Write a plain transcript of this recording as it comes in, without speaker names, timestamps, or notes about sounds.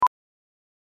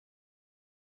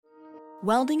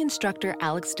Welding instructor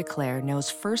Alex DeClaire knows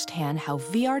firsthand how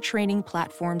VR training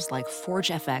platforms like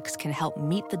ForgeFX can help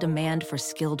meet the demand for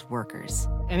skilled workers.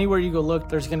 Anywhere you go look,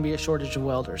 there's going to be a shortage of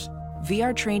welders.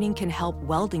 VR training can help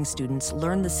welding students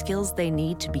learn the skills they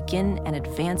need to begin and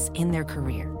advance in their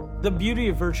career. The beauty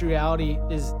of virtual reality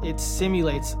is it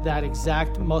simulates that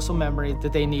exact muscle memory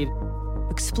that they need.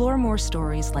 Explore more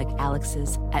stories like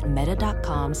Alex's at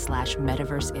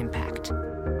meta.com/metaverseimpact.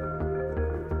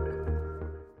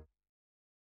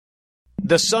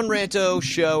 The Ranto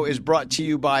Show is brought to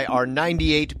you by our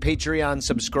 98 Patreon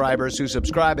subscribers who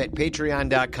subscribe at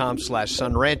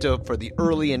patreon.com/sunranto for the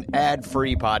early and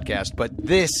ad-free podcast. But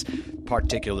this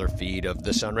particular feed of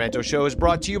the Ranto Show is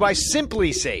brought to you by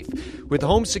Simply Safe. With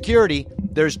home security,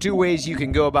 there's two ways you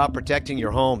can go about protecting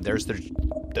your home. There's the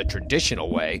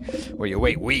traditional way, where you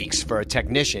wait weeks for a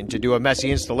technician to do a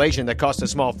messy installation that costs a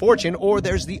small fortune, or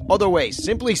there's the other way,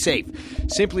 Simply Safe.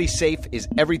 Simply Safe is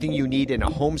everything you need in a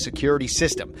home security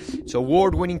system. It's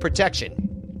award-winning protection.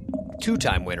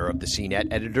 Two-time winner of the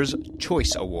CNET Editor's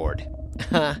Choice Award.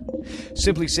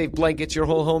 Simply Safe blankets your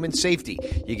whole home in safety.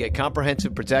 You get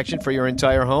comprehensive protection for your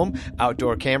entire home.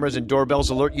 Outdoor cameras and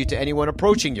doorbells alert you to anyone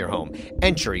approaching your home.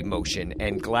 Entry, motion,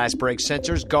 and glass break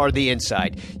sensors guard the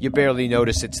inside. You barely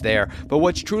notice it's there. But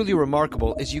what's truly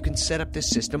remarkable is you can set up this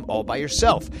system all by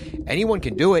yourself. Anyone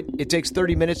can do it. It takes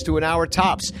 30 minutes to an hour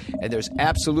tops. And there's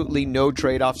absolutely no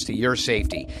trade-offs to your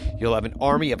safety. You'll have an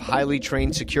army of highly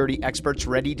trained security experts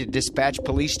ready to dispatch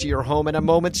police to your home at a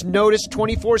moment's notice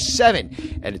 24/7.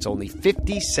 And it's only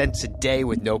 50 cents a day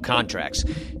with no contracts.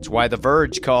 It's why The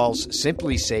Verge calls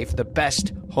Simply Safe the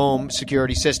best home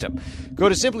security system. Go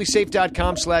to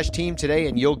simplysafe.com/team today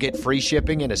and you'll get free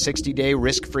shipping and a 60-day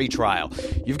risk-free trial.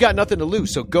 You've got nothing to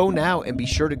lose, so go now and be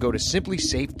sure to go to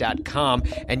simplysafe.com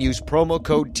and use promo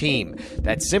code TEAM.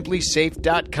 That's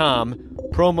simplysafe.com,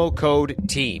 promo code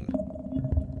TEAM.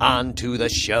 On to the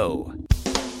show.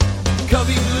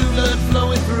 Cubby blue blood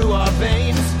flowing through our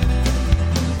veins.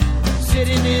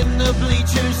 Sitting in the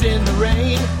bleachers in the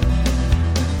rain.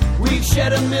 We've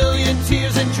shed a million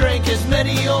tears and drank as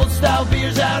many old-style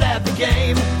beers out at the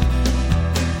game.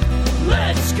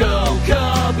 Let's go,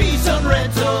 Cubby,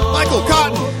 Ranto. Michael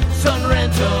Cotton.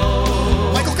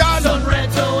 Ranto. Michael Cotton.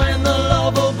 Ranto and the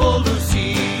lovable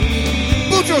Lucy.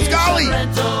 Mucho Scali.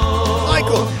 Ranto.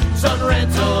 Michael.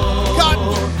 Ranto.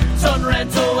 Cotton.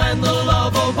 Ranto and the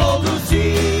lovable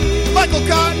Lucy. Michael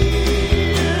Cotton.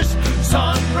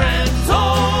 Ranto.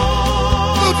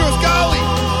 Mucho Scali.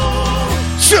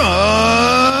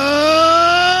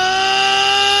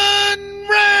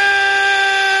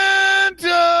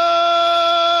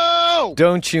 Ranto.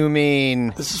 Don't you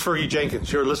mean... This is Fergie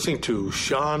Jenkins. You're listening to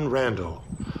Shawn Rando,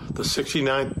 the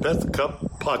 69th Beth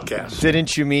Cup podcast.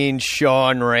 Didn't you mean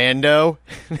Shawn Rando?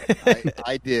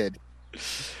 I did.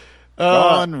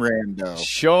 Shawn Rando.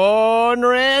 Shawn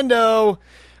Rando.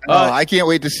 I can't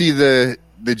wait to see the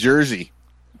jersey.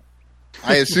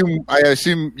 I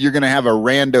assume you're going to have a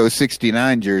Rando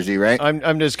 69 jersey, right?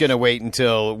 I'm just going to wait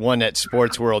until one at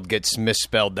Sports World gets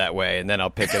misspelled that way, and then I'll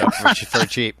pick it up for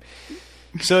cheap.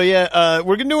 So, yeah,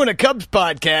 we're doing a Cubs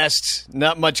podcast.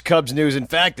 Not much Cubs news. In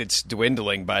fact, it's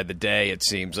dwindling by the day, it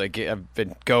seems. Like I've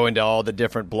been going to all the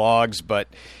different blogs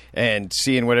and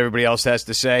seeing what everybody else has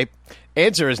to say.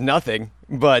 Answer is nothing,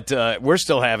 but we're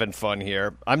still having fun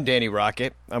here. I'm Danny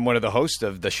Rocket. I'm one of the hosts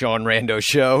of the Shawn Rando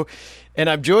Show, and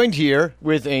I'm joined here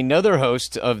with another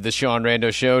host of the Shawn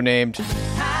Rando Show named...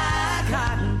 High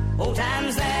Cotton, old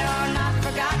times that are not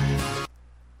forgotten.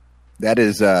 That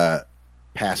is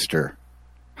Pastor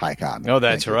High Cotton. Oh,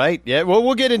 that's right. Yeah, well,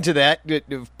 we'll get into that.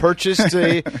 Purchased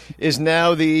is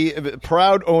now the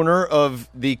proud owner of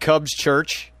the Cubs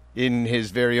Church in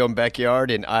his very own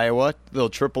backyard in Iowa, little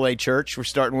AAA church we're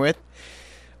starting with.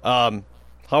 How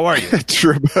are you?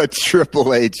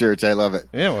 AAA church, I love it.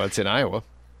 Yeah, well, it's in Iowa.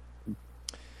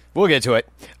 We'll get to it.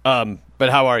 But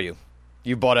how are you?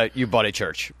 You bought a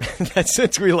church. That's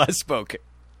since we last spoke.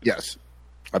 Yes,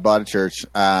 I bought a church.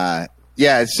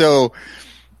 Yeah, so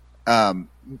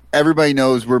everybody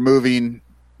knows we're moving.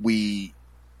 We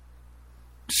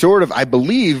sort of, I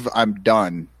believe I'm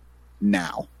done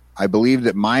now. I believe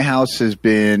that my house has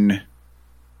been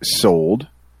sold,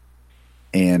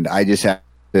 and I just have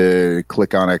to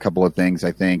click on a couple of things,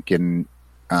 I think, and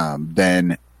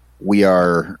then we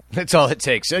are... That's all it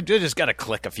takes. I just got to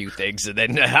click a few things, and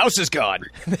then the house is gone.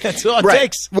 That's all it right.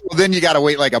 takes. Well, then you got to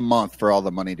wait like a month for all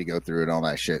the money to go through and all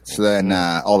that shit. So then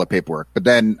all the paperwork. But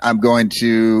then I'm going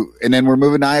to... And then we're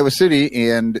moving to Iowa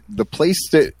City, and the place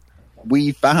that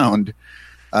we found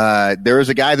There was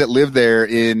a guy that lived there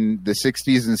in the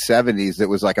 60s and 70s that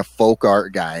was like a folk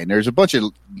art guy. And there's a bunch of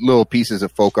little pieces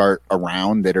of folk art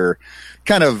around that are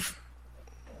kind of,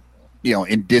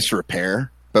 in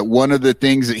disrepair. But one of the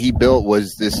things that he built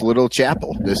was this little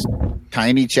chapel, this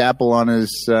tiny chapel on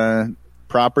his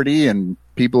property. And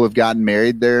people have gotten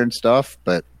married there and stuff.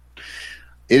 But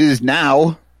it is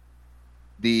now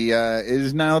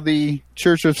the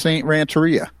Church of St.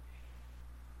 Ranteria.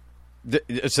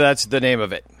 So that's the name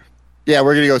of it. Yeah,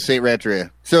 we're going to go St. Ranteria.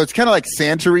 So it's kind of like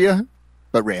Santeria,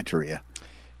 but Ranteria.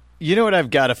 You know what I've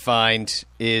got to find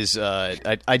is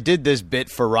I did this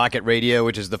bit for Rocket Radio,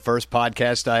 which is the first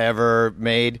podcast I ever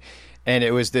made, and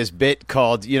it was this bit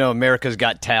called, America's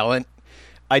Got Talent.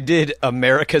 I did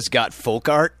America's Got Folk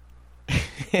Art.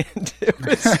 And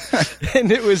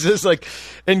it was just like,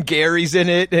 and Gary's in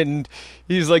it, and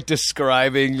he's like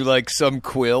describing like some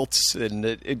quilts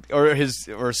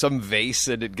or some vase,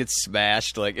 and it gets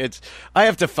smashed. Like I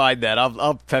have to find that.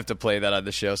 I'll have to play that on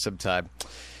the show sometime.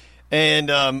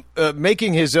 And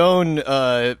making his own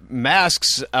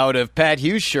masks out of Pat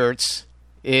Hughes shirts.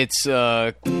 It's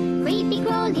creepy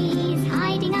crawlies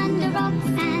hiding under rocks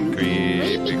and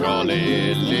creepy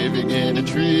crawly living in a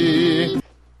tree.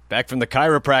 Back from the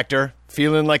chiropractor,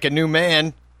 feeling like a new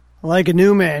man. Like a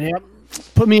new man, yep.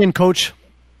 Put me in, coach.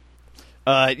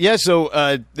 I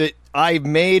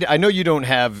know you don't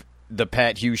have the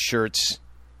Pat Hughes shirts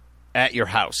at your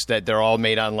house, that they're all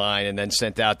made online and then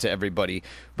sent out to everybody.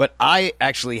 But I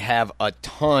actually have a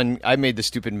ton. I made the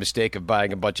stupid mistake of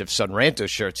buying a bunch of Son Ranto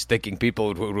shirts thinking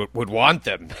people would want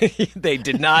them. They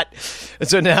did not. And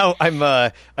so now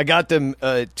I got them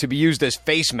to be used as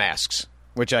face masks,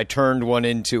 which I turned one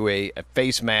into a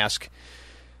face mask.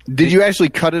 Did you actually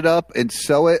cut it up and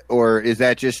sew it, or is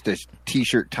that just a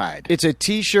T-shirt tied? It's a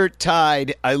T-shirt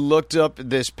tied. I looked up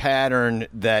this pattern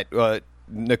that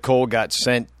Nicole got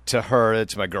sent to her.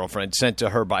 That's my girlfriend, sent to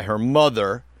her by her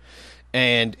mother.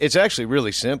 And it's actually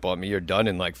really simple. I mean, you're done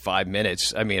in like 5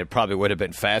 minutes. I mean, it probably would have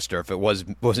been faster if it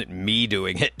wasn't me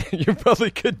doing it. You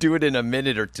probably could do it in a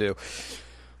minute or two.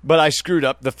 But I screwed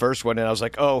up the first one, and I was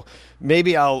like, oh,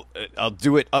 maybe I'll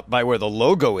do it up by where the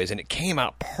logo is, and it came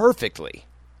out perfectly.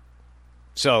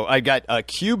 So I got a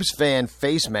Cubes fan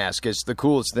face mask. It's the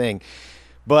coolest thing.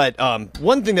 But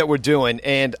one thing that we're doing,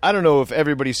 and I don't know if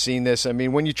everybody's seen this. I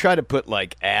mean, when you try to put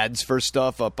like ads for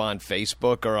stuff up on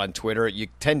Facebook or on Twitter, you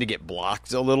tend to get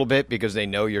blocked a little bit because they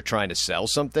know you're trying to sell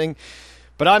something.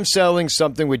 But I'm selling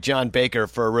something with John Baker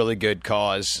for a really good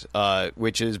cause,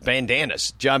 which is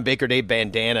bandanas. John Baker Day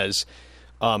bandanas.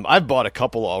 I've bought a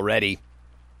couple already.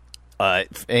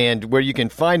 And where you can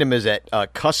find them is at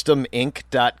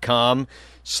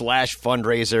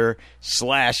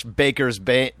customink.com/fundraiser/Baker's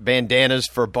bandanas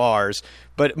for bars.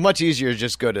 But much easier,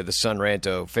 just go to the Son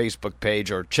Ranto Facebook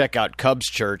page or check out Cubs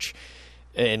Church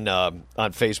and on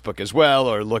Facebook as well,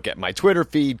 or look at my Twitter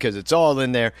feed because it's all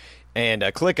in there. And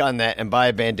click on that and buy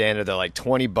a bandana. They're like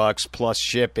 $20 plus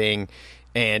shipping.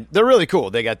 And they're really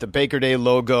cool. They got the Baker Day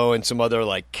logo and some other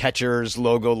like catchers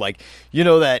logo. Like,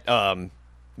 that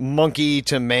monkey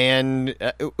to man.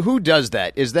 Who does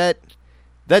that?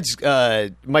 That's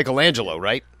Michelangelo,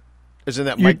 right? Isn't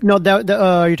that Mike? No,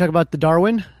 you're talking about the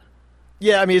Darwin?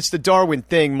 Yeah, I mean, it's the Darwin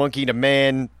thing, monkey to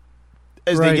man.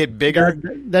 As they get bigger.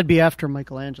 That'd be after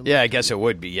Michelangelo. Yeah, I guess it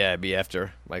would be. Yeah, it'd be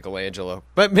after Michelangelo.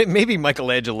 But maybe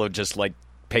Michelangelo just like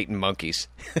painting monkeys.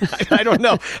 I don't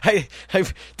know.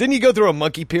 Didn't he go through a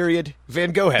monkey period?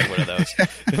 Van Gogh had one of those.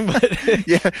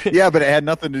 Yeah, but it had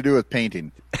nothing to do with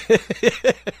painting.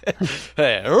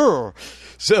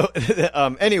 So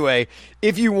anyway,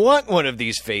 if you want one of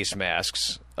these face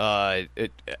masks,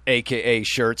 a.k.a.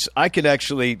 shirts, I can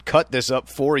actually cut this up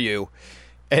for you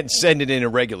and send it in a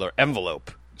regular envelope.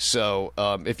 So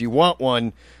if you want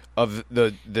one of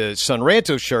the Son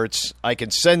Ranto shirts, I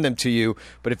can send them to you.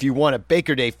 But if you want a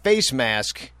Baker Day face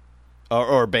mask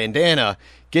or bandana,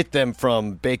 get them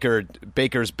from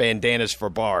Baker's Bandanas for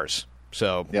Bars.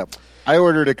 So yep, I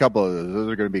ordered a couple of those. Those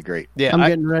are going to be great. Yeah, I'm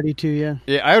getting ready to. Yeah,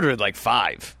 I ordered like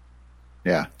 5.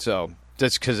 Yeah. So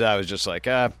that's because I was just like,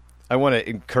 I want to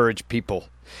encourage people.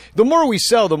 The more we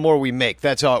sell, the more we make.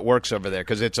 That's how it works over there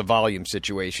because it's a volume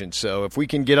situation. So if we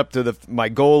can get up to my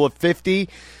goal of 50,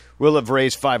 we'll have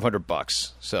raised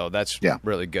 $500. So that's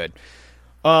really good.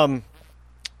 And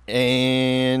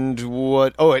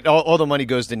what? Oh, all the money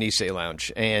goes to Nisei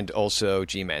Lounge and also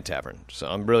G-Man Tavern. So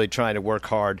I'm really trying to work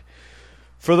hard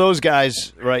for those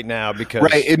guys right now because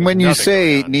and when you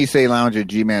say Nisei Lounge at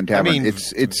G-Man Tavern,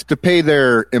 it's to pay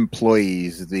their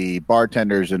employees, the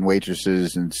bartenders and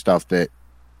waitresses and stuff that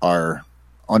are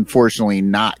unfortunately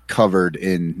not covered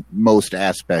in most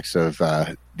aspects of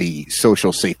the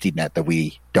social safety net that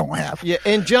we don't have. Yeah,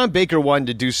 and John Baker wanted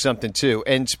to do something too.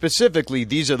 And specifically,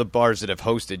 these are the bars that have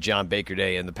hosted John Baker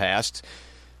Day in the past.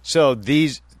 So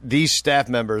these staff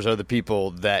members are the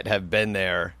people that have been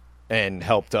there and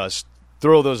helped us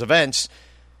throw those events.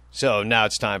 So now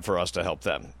it's time for us to help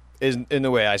them, in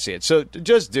the way I see it. So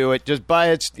just do it. Just buy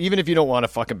it. Even if you don't want a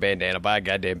fucking bandana, buy a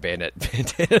goddamn bandana.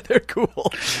 They're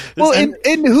cool. Well,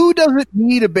 and who doesn't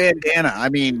need a bandana? I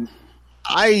mean,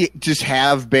 I just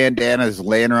have bandanas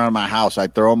laying around my house. I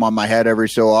throw them on my head every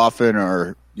so often,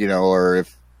 or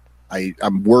if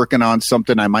I'm working on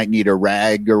something, I might need a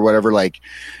rag or whatever. Like,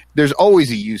 there's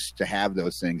always a use to have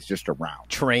those things just around.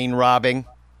 Train robbing.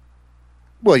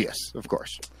 Well, yes, of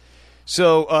course.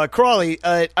 So, Crawley,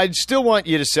 I still want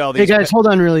you to sell these. Hey, guys, hold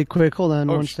on really quick. Hold on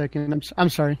 1 second. I'm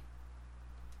sorry.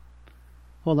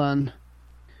 Hold on.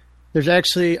 There's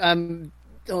actually... hold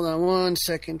on 1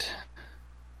 second.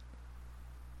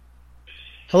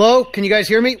 Hello? Can you guys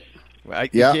hear me?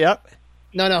 Yeah. Yep.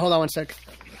 No, hold on 1 second.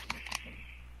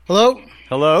 Hello?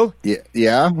 Hello?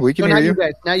 Yeah, we can hear you.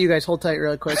 Now you guys hold tight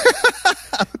really quick.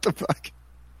 What the fuck?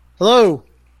 Hello?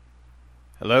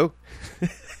 Hello?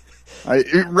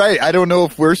 Right. I don't know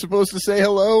if we're supposed to say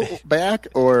hello back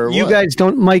or You what. guys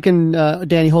don't... Mike and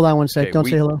Danny, hold on 1 sec. Okay, Don't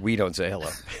say hello. We don't say hello.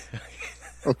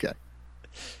 Okay.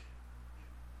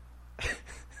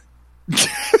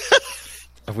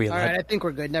 Are we All allowed, right, I think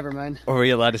we're good. Never mind. are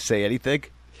we allowed to say anything?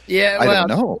 Yeah, I don't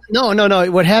know.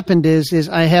 No. What happened is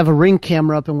I have a Ring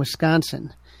camera up in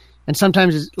Wisconsin, and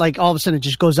sometimes it's like all of a sudden it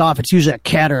just goes off. It's usually a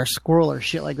cat or a squirrel or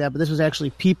shit like that. But this was actually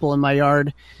people in my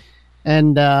yard,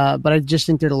 and but I just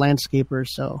think they're the landscapers.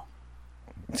 So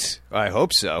I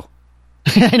hope so.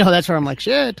 I know that's where I'm like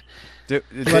shit. Did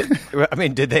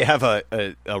they have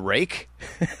a rake?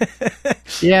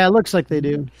 Yeah, it looks like they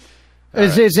do.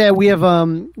 Is that we have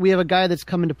a guy that's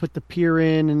coming to put the pier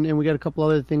in, and we got a couple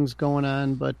other things going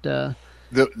on, but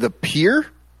The pier?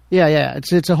 yeah,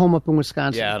 it's a home up in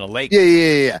Wisconsin. Yeah, on a lake.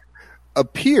 Yeah. A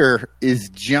pier is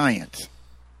giant.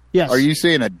 Yes. Are you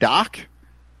saying a dock?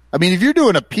 I mean, if you're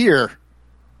doing a pier,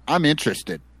 I'm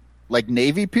interested. Like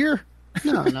Navy pier?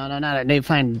 No, not a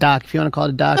fine dock. If you want to call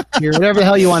it a dock, pier, whatever the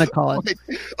hell you want to call it.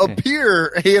 A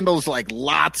pier handles like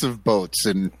lots of boats,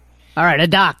 and All right, a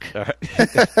dock. I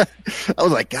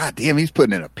was like, God damn, he's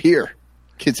putting in a pier.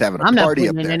 Kid's having a I'm not party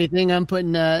up putting in there. anything. I'm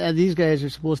putting. These guys are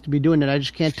supposed to be doing it. I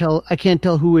just can't tell. I can't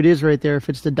tell who it is right there. If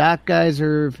it's the dock guys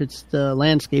or if it's the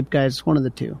landscape guys. It's one of the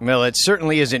two. Well, it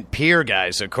certainly isn't pier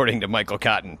guys, according to Michael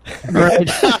Cotton. Right.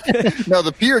 No,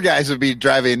 the pier guys would be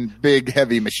driving big,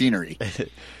 heavy machinery.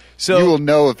 So You will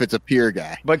know if it's a pier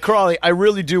guy. But Crawley, I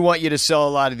really do want you to sell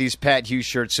a lot of these Pat Hughes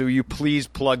shirts, so you please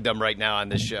plug them right now on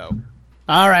this show.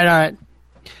 All right.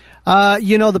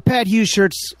 The Pat Hughes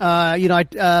shirts,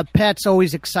 Pat's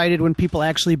always excited when people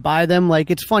actually buy them. Like,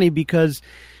 it's funny because,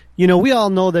 we all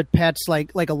know that Pat's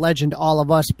like a legend to all of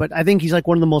us, but I think he's like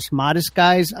one of the most modest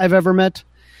guys I've ever met.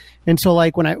 And so,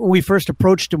 like, when we first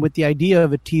approached him with the idea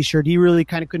of a T-shirt, he really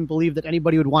kind of couldn't believe that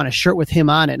anybody would want a shirt with him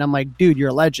on it. And I'm like, dude, you're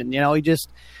a legend. He just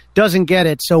doesn't get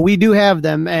it. So we do have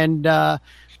them, and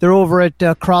they're over at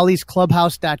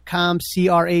CrawleysClubhouse.com,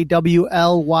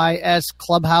 CRAWLYS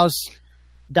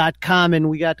Clubhouse.com, and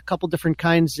we got a couple different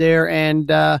kinds there.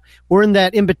 And we're in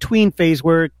that in-between phase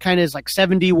where it kind of is like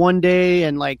 70 one day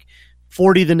and like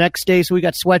 40 the next day. So we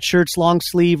got sweatshirts, long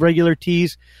sleeve, regular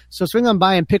tees. So swing on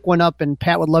by and pick one up, and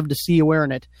Pat would love to see you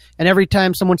wearing it. And every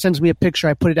time someone sends me a picture,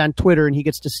 I put it on Twitter and he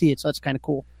gets to see it. So that's kind of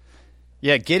cool.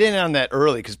 Yeah, get in on that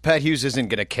early because Pat Hughes isn't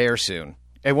going to care soon.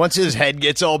 And once his head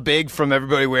gets all big from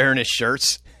everybody wearing his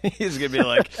shirts, he's going to be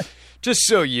like just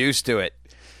so used to it.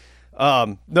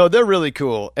 No, they're really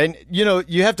cool. And,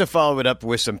 you have to follow it up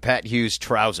with some Pat Hughes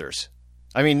trousers.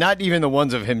 I mean, not even the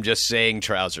ones of him just saying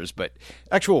trousers, but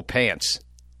actual pants.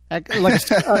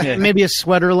 Maybe a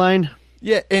sweater line.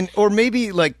 Yeah, or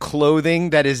maybe like clothing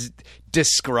that is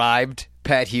described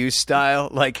Pat Hughes style,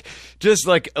 like just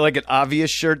like an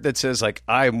obvious shirt that says like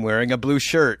I'm wearing a blue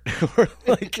shirt, or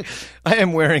like I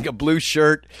am wearing a blue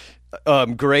shirt,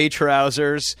 gray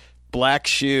trousers, black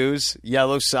shoes,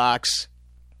 yellow socks.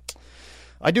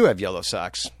 I do have yellow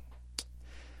socks.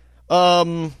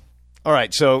 All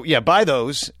right, so yeah, buy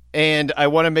those. And I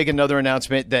want to make another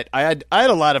announcement that I had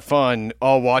a lot of fun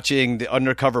all watching The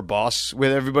Undercover Boss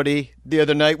with everybody the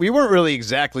other night. We weren't really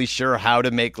exactly sure how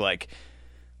to make like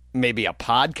maybe a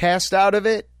podcast out of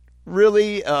it.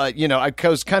 Really, I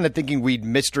was kind of thinking we'd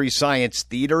mystery science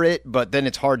theater it, but then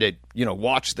it's hard to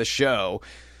watch the show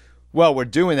while we're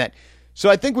doing that. So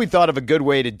I think we thought of a good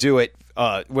way to do it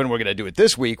when we're going to do it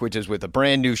this week, which is with a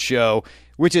brand new show,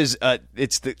 which is I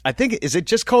think is it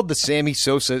just called the Sammy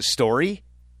Sosa Story?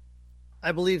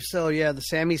 I believe so. Yeah, the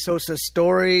Sammy Sosa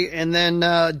Story, and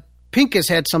then Pincus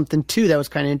had something too that was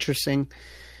kind of interesting.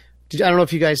 I don't know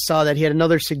if you guys saw that. He had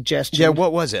another suggestion. Yeah,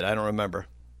 what was it? I don't remember.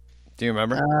 Do you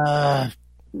remember?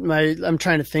 I'm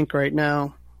trying to think right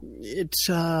now. It's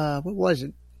what was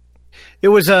it? It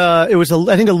was I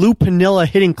think a Lou Piniella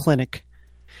hitting clinic.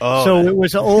 Oh, so it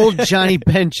was an old Johnny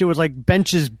Bench. It was like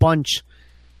Bench's Bunch,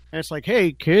 and it's like,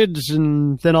 hey kids,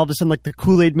 and then all of a sudden like the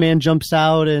Kool-Aid Man jumps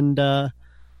out, and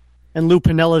Lou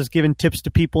Piniella's giving tips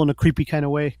to people in a creepy kind of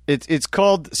way. It's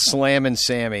called Slam and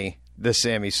Sammy, the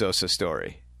Sammy Sosa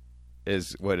Story,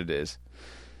 is what it is.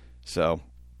 So.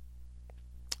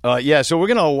 Yeah, so we're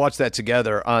going to all watch that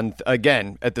together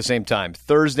again at the same time,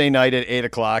 Thursday night at 8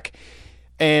 o'clock.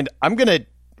 And I'm going to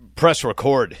press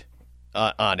record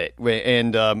on it.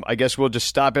 And I guess we'll just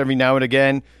stop every now and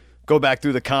again, go back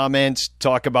through the comments,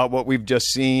 talk about what we've just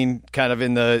seen kind of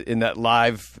in that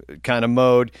live kind of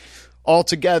mode all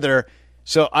together.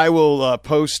 So I will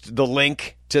post the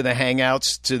link to the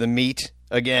Hangouts, to the meet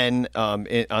again on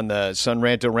the Sun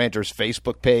Ranto Ranters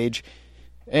Facebook page.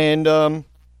 And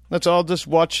let's all just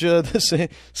watch this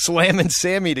Slam and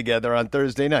Sammy together on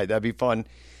Thursday night. That'd be fun.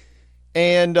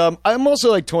 And I'm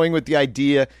also like toying with the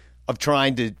idea of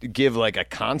trying to give like a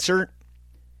concert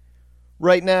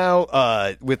right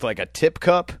now with like a tip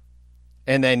cup,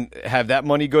 and then have that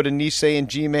money go to Nisei and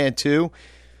G-Man too.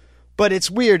 But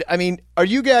it's weird. I mean, are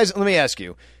you guys? Let me ask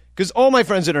you, because all my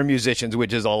friends that are musicians,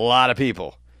 which is a lot of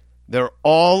people, they're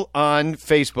all on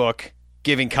Facebook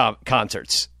giving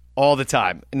concerts. All the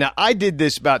time. Now, I did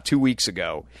this about 2 weeks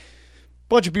ago. A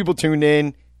bunch of people tuned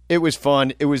in. It was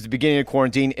fun. It was the beginning of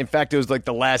quarantine. In fact, it was like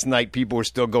the last night people were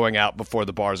still going out before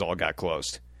the bars all got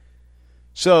closed.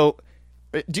 So,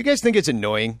 do you guys think it's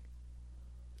annoying?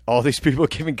 All these people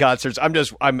giving concerts.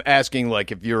 I'm asking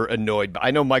like if you're annoyed.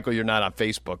 I know, Michael, you're not on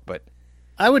Facebook, but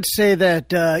I would say that,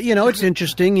 it's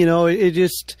interesting. It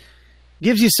just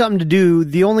gives you something to do.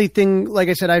 The only thing, like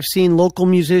I said, I've seen local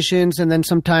musicians, and then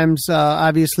sometimes,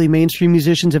 obviously, mainstream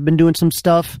musicians have been doing some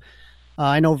stuff.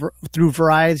 I know through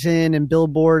Verizon and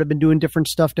Billboard have been doing different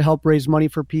stuff to help raise money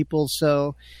for people.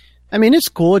 So, I mean, it's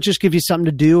cool. It just gives you something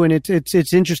to do, and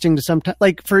it's interesting to sometimes,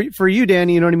 like for you,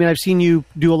 Danny, you know what I mean? I've seen you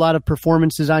do a lot of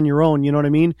performances on your own, you know what I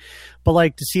mean? But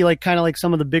like to see like kind of like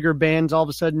some of the bigger bands all of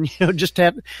a sudden, just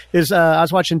have I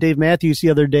was watching Dave Matthews the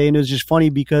other day, and it was just funny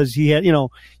because he had,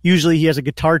 usually he has a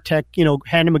guitar tech,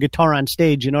 hand him a guitar on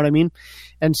stage, you know what I mean?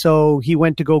 And so he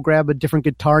went to go grab a different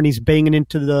guitar, and he's banging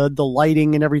into the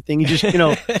lighting and everything. He just,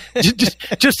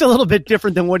 just a little bit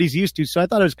different than what he's used to. So I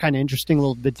thought it was kind of interesting, a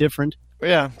little bit different.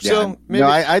 Yeah. So maybe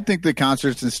I think the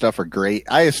concerts and stuff are great.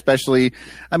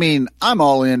 I'm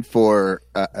all in for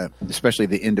especially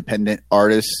the independent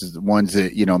artists, the ones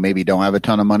that maybe don't have a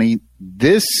ton of money.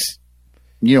 This,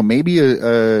 maybe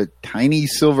a tiny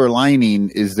silver lining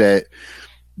is that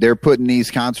they're putting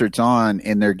these concerts on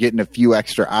and they're getting a few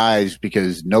extra eyes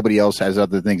because nobody else has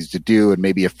other things to do, and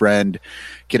maybe a friend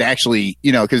could actually,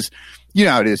 because you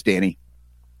know how it is, Danny.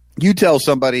 You tell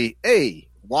somebody, hey,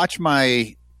 watch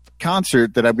my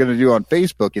concert that I'm going to do on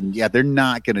Facebook, and they're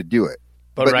not going to do it.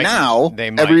 But right now,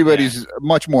 everybody's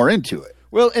much more into it.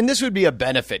 Well, and this would be a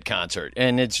benefit concert,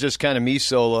 and it's just kind of me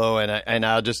solo, and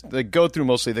I'll just go through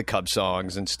mostly the Cub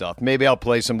songs and stuff. Maybe I'll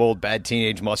play some old Bad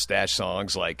Teenage Mustache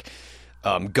songs like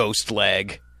Ghost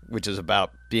Leg, which is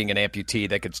about being an amputee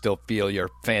that could still feel your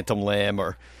phantom limb,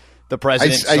 or the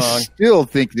President song. I still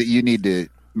think that you need to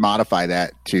modify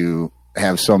that to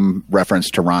have some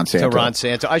reference to Ron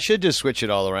Santo. I should just switch it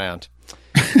all around.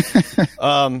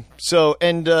 So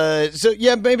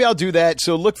maybe I'll do that.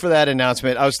 So look for that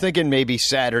announcement. I was thinking maybe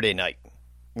Saturday night,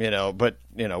 but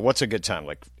what's a good time?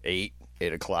 Like 8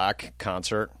 o'clock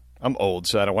concert. I'm old,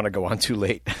 so I don't want to go on too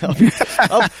late.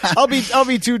 I'll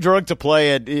be too drunk to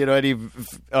play it, any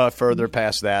further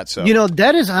past that. So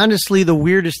that is honestly the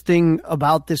weirdest thing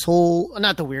about this whole,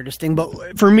 not the weirdest thing,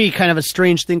 but for me, kind of a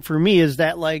strange thing for me is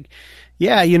that like,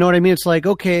 yeah, you know what I mean? It's like,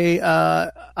 okay,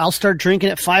 I'll start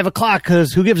drinking at 5 o'clock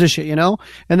because who gives a shit, And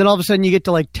then all of a sudden you get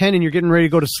to like 10 and you're getting ready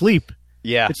to go to sleep.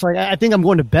 Yeah. It's like, I think I'm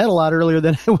going to bed a lot earlier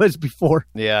than I was before.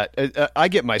 Yeah. I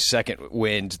get my second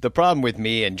wind. The problem with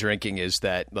me and drinking is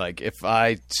that, like, if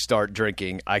I start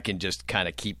drinking, I can just kind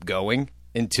of keep going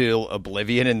until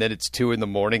oblivion, and then it's 2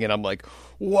 a.m. and I'm like,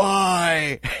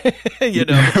 why? Right. Well,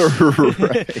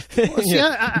 see,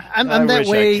 I'm that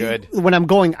way when I'm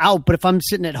going out, but if I'm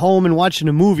sitting at home and watching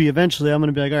a movie, eventually I'm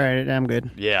going to be like, all right, I'm good.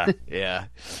 Yeah.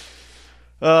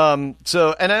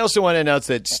 So, and I also want to announce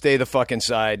that Stay the Fuck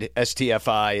Inside,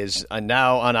 STFI, is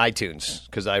now on iTunes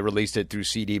because I released it through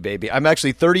CD Baby. I'm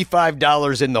actually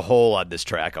 $35 in the hole on this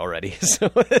track already,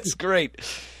 so it's great.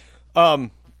 But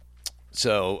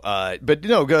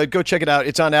no, go check it out.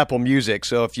 It's on Apple Music,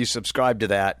 so if you subscribe to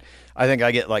that, I think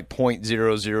I get like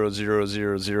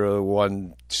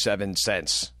 0.0000017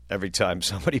 cents every time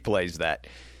somebody plays that.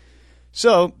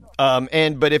 So,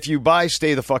 but if you buy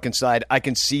Stay the Fuck Inside, I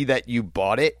can see that you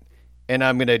bought it, and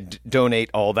I'm going to donate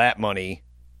all that money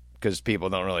because people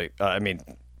don't really,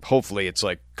 hopefully it's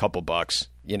like a couple bucks,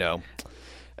 and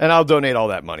I'll donate all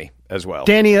that money as well.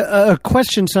 Danny, a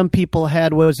question some people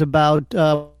had was about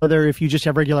whether if you just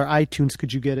have regular iTunes,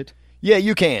 could you get it? Yeah,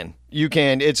 you can. You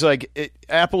can. It's like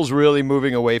Apple's really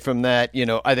moving away from that.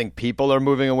 I think people are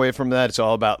moving away from that. It's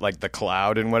all about like the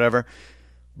cloud and whatever.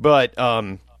 But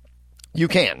you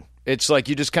can. It's like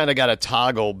you just kind of got to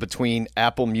toggle between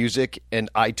Apple Music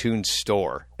and iTunes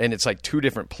Store. And it's like two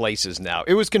different places now.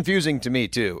 It was confusing to me,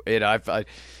 too. I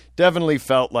definitely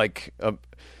felt like a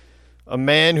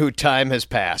man who time has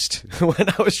passed when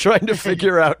I was trying to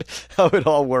figure out how it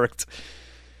all worked.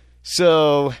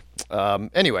 So,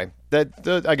 anyway,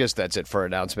 I guess that's it for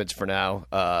announcements for now.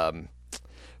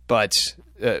 But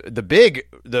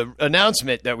the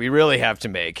announcement that we really have to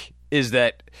make is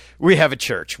that we have a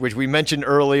church, which we mentioned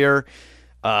earlier.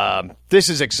 This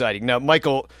is exciting. Now,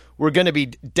 Michael, we're going to be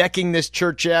decking this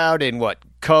church out in what,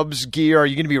 Cubs gear? Are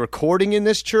you going to be recording in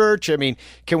this church? I mean,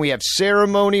 can we have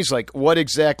ceremonies? Like, what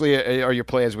exactly are your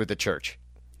plans with the church?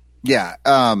 Yeah,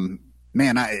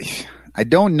 man, I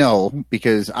don't know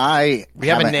because I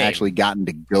haven't actually gotten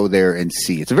to go there and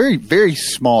see. It's a very, very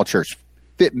small church.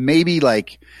 Fit maybe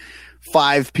like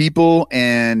 5 people,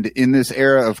 and in this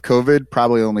era of COVID,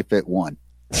 probably only fit 1.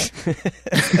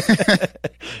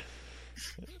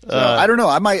 So, I don't know.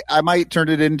 I might turn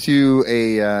it into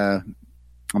the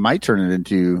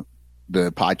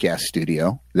podcast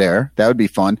studio there. That would be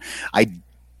fun.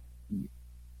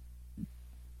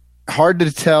 Hard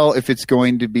to tell if it's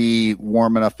going to be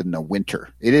warm enough in the winter.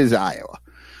 It is Iowa,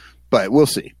 but we'll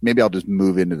see. Maybe I'll just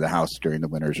move into the house during the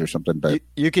winters or something. But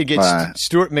you could get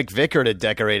Stuart McVicker to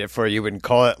decorate it for you and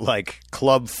call it like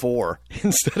Club 4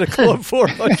 instead of Club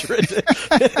 400.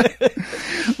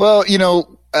 Well,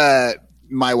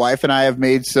 my wife and I have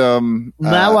made some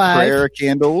prayer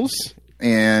candles,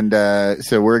 and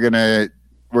so we're gonna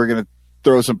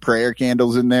throw some prayer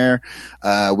candles in there.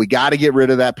 We got to get rid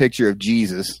of that picture of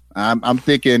Jesus. I'm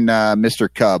thinking Mr.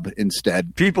 Cub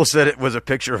instead. People said it was a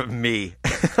picture of me.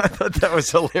 I thought that was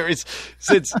hilarious.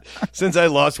 Since I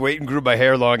lost weight and grew my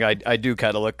hair long, I do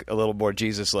kind of look a little more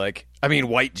Jesus-like. I mean,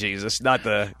 white Jesus, not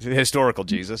the historical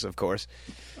Jesus, of course.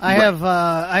 I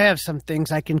have some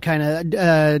things I can kind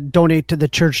of donate to the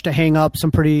church to hang up,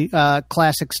 some pretty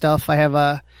classic stuff. I have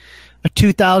a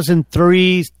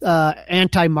 2003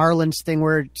 anti-Marlins thing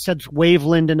where it says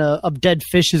Waveland and a dead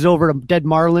fish is over a dead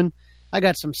marlin. I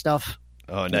got some stuff.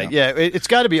 Oh, nice. Yeah, it's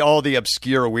got to be all the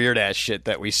obscure, weird-ass shit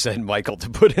that we send Michael to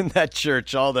put in that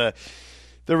church, all the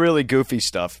really goofy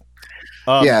stuff.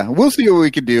 Yeah, we'll see what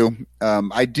we can do.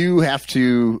 I do have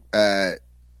to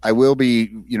I will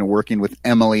be, working with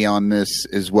Emily on this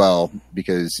as well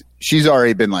because she's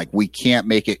already been like, we can't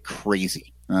make it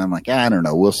crazy. And I'm like, I don't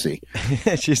know. We'll see.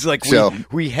 She's like,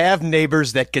 we have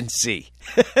neighbors that can see.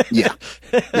 Yeah.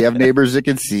 We have neighbors that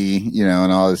can see,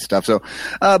 and all this stuff. So,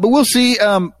 but we'll see.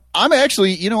 I'm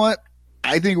actually, you know what?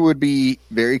 I think it would be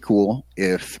very cool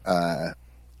if,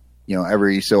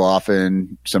 every so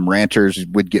often some ranchers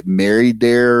would get married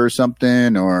there or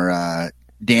something, or,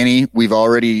 Danny, we're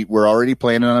already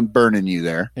planning on burning you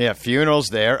there. Yeah, funerals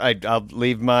there. I'll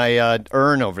leave my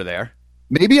urn over there.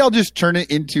 Maybe I'll just turn it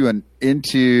into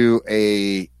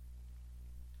a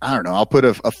I don't know. I'll put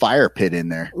a fire pit in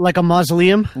there, like a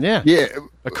mausoleum. Yeah,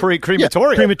 a crematorium. Yeah.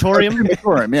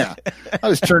 Crematorium. Yeah,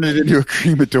 I'll just turn it into a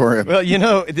crematorium. Well,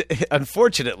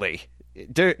 unfortunately,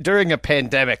 during a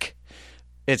pandemic,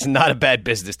 it's not a bad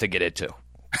business to get into.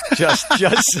 Just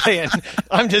saying.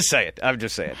 I'm just saying.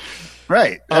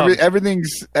 Right.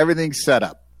 Everything's set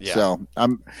up. Yeah. So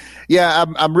I'm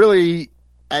really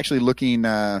actually looking.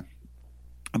 I'm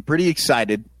pretty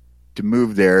excited to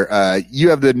move there.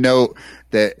 You have the note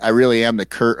that I really am the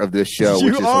Kurt of this show,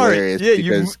 which is hilarious. Yeah,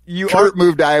 because Kurt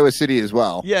moved to Iowa City as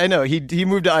well. Yeah, I know. He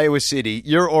moved to Iowa City.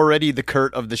 You're already the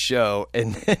Kurt of the show,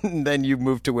 and then you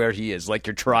moved to where he is. Like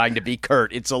you're trying to be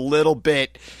Kurt. It's a little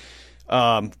bit.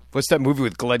 What's that movie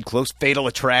with Glenn Close? Fatal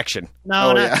Attraction.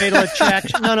 No, not Fatal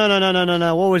Attraction.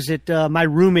 No. What was it? My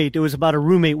Roommate. It was about a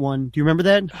roommate one. Do you remember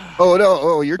that? Oh, no.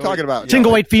 Oh, you're talking about...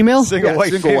 Single white female? Single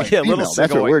white female. Yeah, little single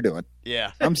That's what white. we're doing.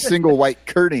 Yeah. I'm single white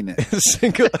curting it.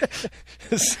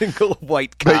 single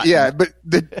white cotton. But yeah, but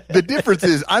the difference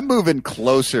is I'm moving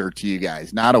closer to you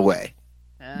guys, not away.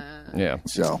 Yeah.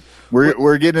 So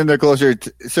we're getting there closer.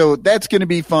 So that's going to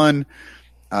be fun.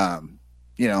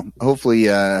 Hopefully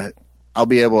I'll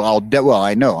be able.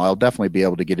 I know I'll definitely be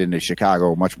able to get into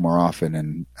Chicago much more often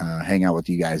and hang out with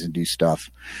you guys and do stuff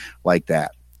like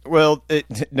that. Well,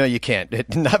 no, you can't.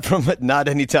 Not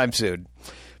anytime soon.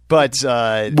 But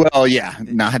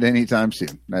not anytime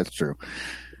soon. That's true.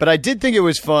 But I did think it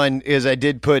was fun. Is I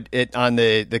did put it on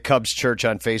the Cubs Church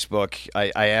on Facebook.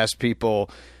 I asked people,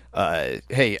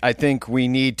 hey, I think we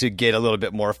need to get a little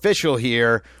bit more official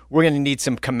here. We're going to need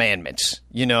some commandments,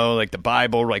 like the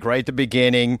Bible, like right at the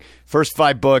beginning. First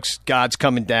 5 books, God's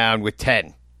coming down with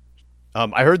 10.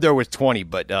 I heard there was 20,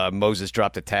 but Moses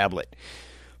dropped a tablet.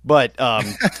 But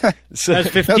so that's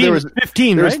 15. No,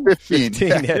 15, there right? was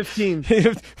 15.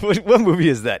 15. What movie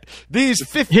is that? These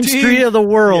 15 History of the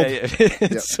World.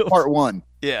 Yeah, So, part 1.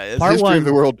 yeah, it's Part History 1. of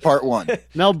the World, part 1.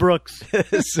 Mel Brooks.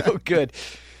 so good.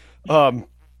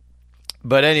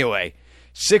 But anyway,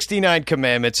 69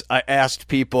 commandments. I asked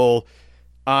people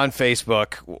on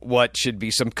Facebook what should be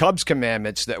some Cubs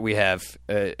commandments that we have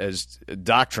as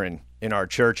doctrine in our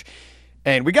church.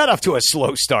 And we got off to a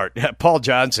slow start. Paul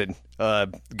Johnson, a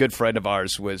good friend of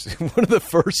ours, was one of the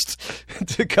first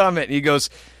to comment. He goes,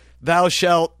 "Thou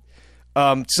shalt,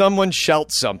 someone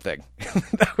shalt something."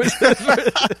 That was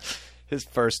his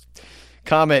first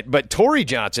comment. But Tory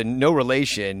Johnson, no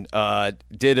relation,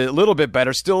 did a little bit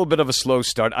better. Still a bit of a slow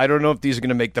start. I don't know if these are going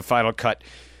to make the final cut.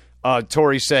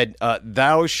 Tory said,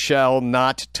 "Thou shalt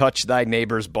not touch thy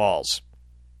neighbor's balls,"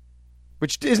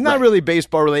 which is not really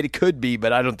baseball related. Could be,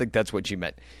 but I don't think that's what you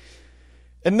meant.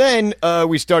 And then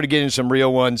we started getting some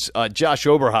real ones. Josh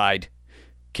Oberheide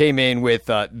came in with,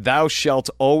 "Thou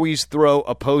shalt always throw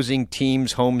opposing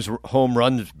teams' home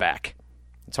runs back."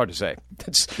 It's hard to say.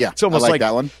 It's almost I like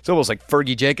that one. It's almost like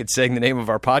Fergie Jenkins saying the name of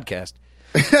our podcast.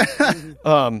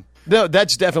 No,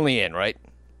 that's definitely in, right?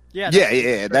 Yeah.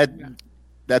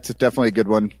 That's definitely a good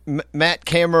one. Matt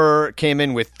Kammerer came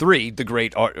in with 3. The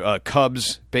great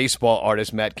Cubs baseball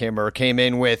artist Matt Kammerer came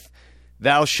in with,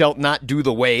 "Thou shalt not do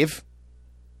the wave."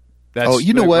 That's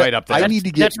you know what? Right up there. I need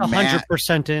to get That's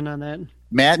 100% in on that.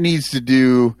 Matt needs to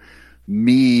do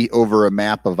me over a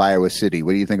map of Iowa City.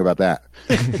 What do you think about that?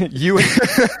 you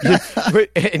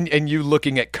and you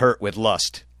looking at Kurt with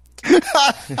lust.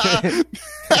 I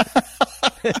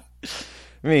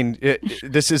mean,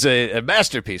 this is a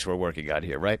masterpiece we're working on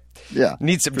here, right? Yeah.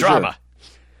 Needs some drama.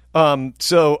 Sure.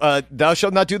 So thou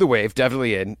shalt not do the wave,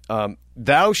 definitely in.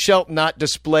 Thou shalt not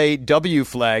display W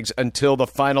flags until the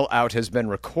final out has been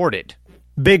recorded.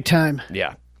 Big time.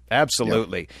 Yeah,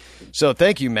 absolutely. Yep. So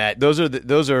thank you, Matt. Those are 2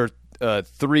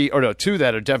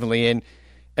 that are definitely in.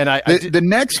 And the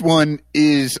next one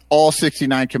is all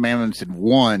 69 commandments in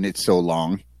one. It's so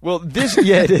long. Well,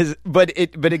 it is, but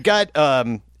it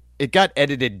got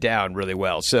edited down really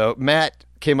well. So Matt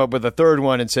came up with a third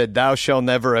one and said, "Thou shalt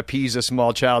never appease a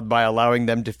small child by allowing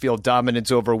them to feel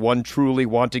dominance over one truly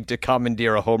wanting to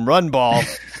commandeer a home run ball."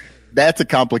 That's a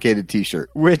complicated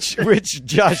T-shirt. Which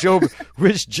Josh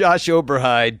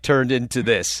Oberheide turned into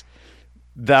this: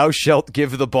 "Thou shalt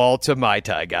give the ball to my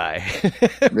tie guy."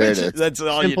 There it is. That's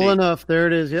all Simple you need. enough. There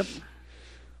it is.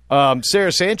 Yep.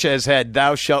 Sarah Sanchez had,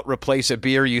 "Thou shalt replace a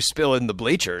beer you spill in the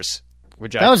bleachers."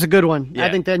 That was a good one. Yeah.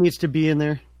 I think that needs to be in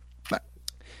there.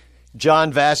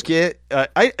 John Vasquez.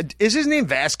 Is his name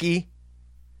Vasquez?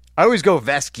 I always go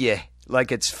Vasquez,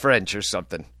 like it's French or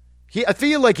something. I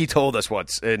feel like he told us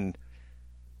once, and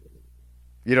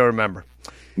you don't remember.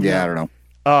 Yeah, I don't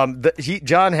know.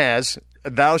 John has,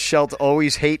 "Thou shalt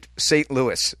always hate St.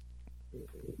 Louis."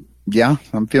 Yeah,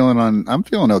 I'm feeling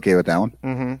okay with that one.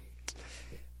 Mm-hmm.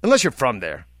 Unless you're from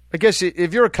there. I guess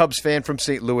if you're a Cubs fan from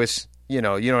St. Louis, you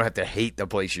don't have to hate the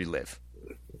place you live.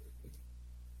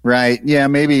 Right. Yeah,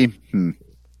 maybe. I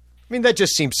mean, that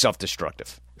just seems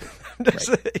self-destructive.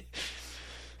 Right.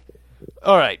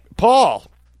 All right. Paul.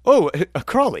 Oh,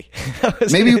 Crawley.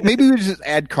 maybe we just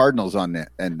add Cardinals on the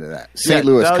end of that. St.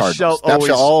 Louis Cardinals. Thou shalt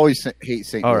always hate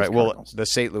St. Louis Cardinals. Well, the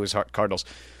St. Louis Cardinals.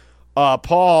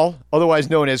 Paul,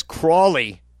 otherwise known as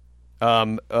Crawley,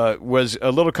 was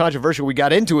a little controversial. We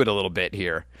got into it a little bit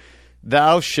here.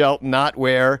 "Thou shalt not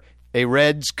wear a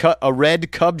red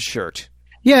Cubs shirt."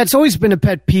 Yeah, it's always been a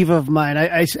pet peeve of mine.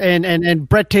 And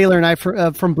Brett Taylor and I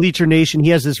from Bleacher Nation, he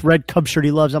has this red Cub shirt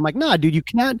he loves. I'm like, nah, dude, you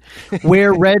cannot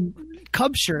wear red white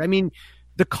Cubs shirt. I mean,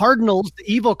 the Cardinals, the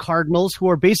evil Cardinals, who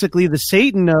are basically the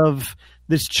Satan of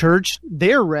this church,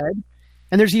 they're red.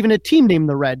 And there's even a team named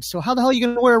the Reds. So how the hell are you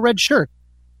going to wear a red shirt?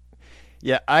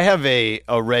 Yeah, I have a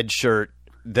red shirt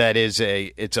that it's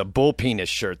a bull penis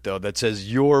shirt, though, that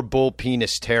says, "Your bull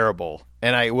penis terrible."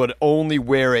 And I would only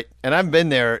wear it, and I've been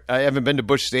there. I haven't been to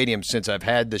Busch Stadium since I've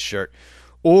had this shirt,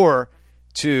 or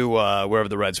to wherever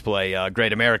the Reds play,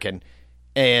 Great American.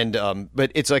 And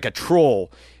but it's like a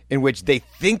troll in which they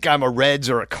think I'm a Reds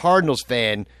or a Cardinals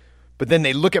fan, but then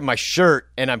they look at my shirt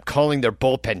and I'm calling their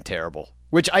bullpen terrible,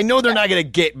 which I know they're not going to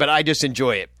get, but I just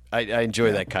enjoy it. I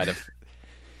enjoy that kind of.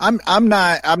 I'm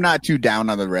not too down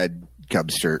on the red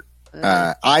Cubs shirt.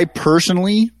 I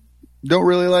personally don't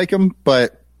really like them,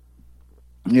 but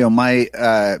my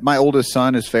oldest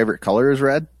son, his favorite color is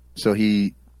red, so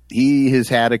he has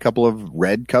had a couple of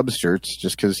red Cubs shirts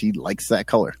just because he likes that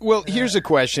color. Well, here's a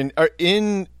question: are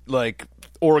in like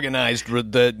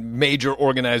the major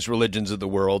organized religions of the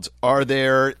world,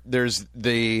 there's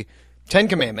the 10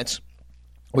 Commandments,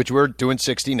 which we're doing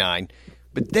 69,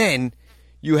 but then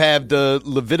you have the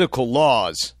Levitical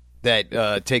laws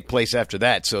that take place after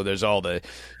that. So there's all the,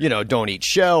 don't eat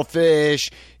shellfish,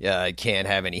 can't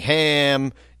have any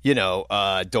ham,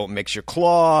 don't mix your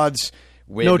cloths.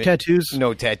 Women,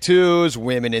 no tattoos.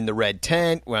 Women in the red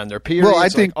tent on their periods. Well, I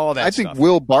think all that. I think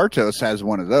Will Bartos has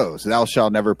one of those. Thou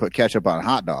shalt never put ketchup on a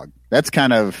hot dog. That's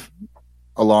kind of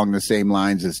along the same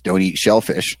lines as don't eat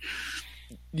shellfish.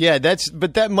 Yeah,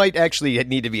 but that might actually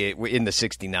need to be in the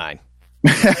 69.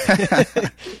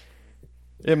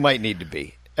 It might need to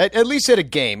be at least at a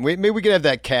game. Maybe we could have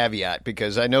that caveat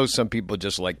because I know some people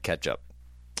just like ketchup.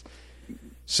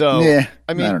 So, yeah,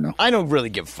 I mean, I don't know. I don't really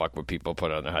give a fuck what people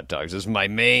put on their hot dogs. This is my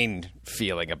main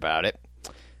feeling about it.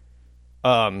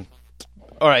 All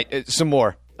right, some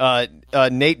more.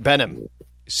 Nate Benham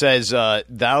says,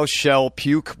 "Thou shall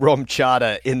puke rum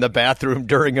chata in the bathroom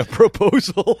during a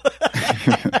proposal."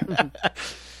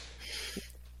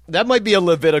 That might be a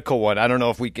Levitical one. I don't know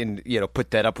if we can,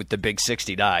 put that up with the big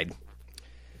 69.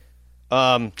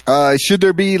 Should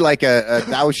there be like a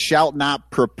 "thou shalt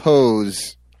not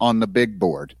propose" on the big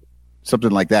board, something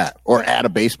like that, or at a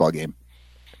baseball game?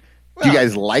 Do you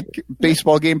guys like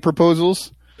baseball game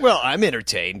proposals? Well, I'm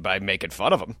entertained by making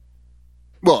fun of them.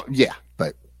 Well, yeah,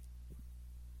 but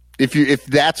if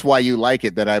that's why you like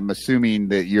it, then I'm assuming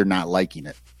that you're not liking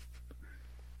it.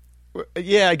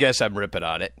 Yeah, I guess I'm ripping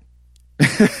on it.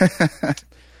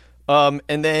 And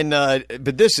then,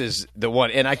 but this is the one,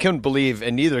 and I couldn't believe,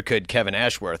 and neither could Kevin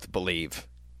Ashworth believe,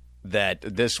 that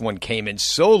this one came in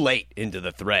so late into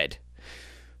the thread,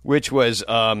 which was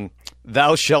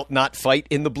 "Thou shalt not fight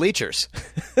in the bleachers,"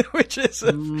 which is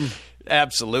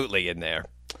absolutely in there.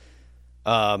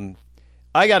 I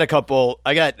got a couple.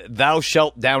 I got "Thou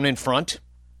shalt down in front."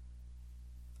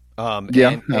 I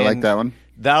like that one.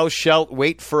 "Thou shalt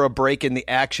wait for a break in the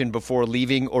action before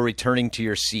leaving or returning to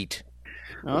your seat."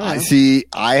 I see.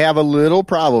 I have a little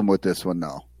problem with this one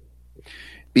though,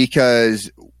 because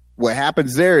what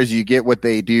happens there is you get what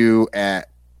they do at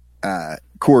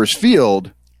Coors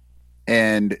Field,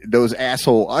 and those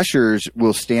asshole ushers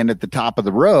will stand at the top of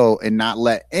the row and not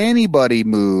let anybody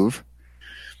move.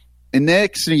 And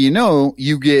next thing you know,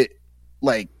 you get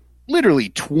like literally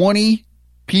 20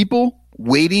 people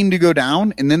waiting to go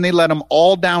down, and then they let them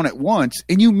all down at once,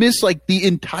 and you miss like the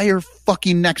entire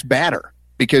fucking next batter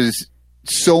because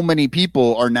so many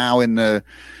people are now in the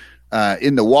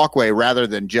walkway rather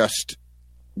than just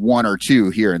one or two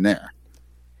here and there.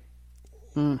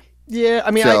 Yeah,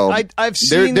 I mean, so I've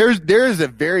seen there is a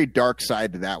very dark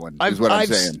side to that one. Is what I'm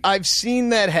saying. I've seen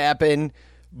that happen,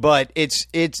 but it's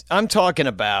I'm talking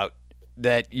about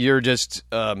that you're just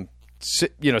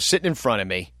sitting in front of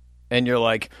me, and you're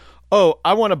like, oh,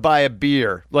 I want to buy a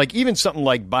beer, like even something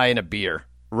like buying a beer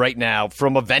right now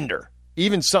from a vendor.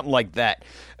 Even something like that.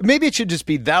 Maybe it should just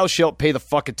be "Thou shalt pay the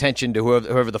fuck attention to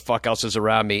whoever the fuck else is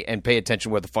around me and pay attention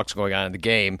to what the fuck's going on in the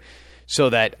game so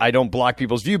that I don't block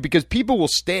people's view," because people will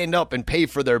stand up and pay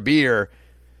for their beer,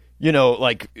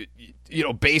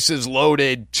 bases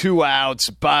loaded, 2 outs,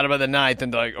 bottom of the ninth,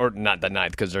 and or not the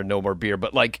ninth because there's no more beer,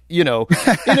 but in a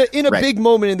right. big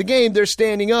moment in the game, they're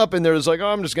standing up and they're just like, "Oh,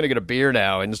 I'm just going to get a beer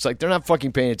now." And it's like they're not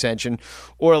fucking paying attention.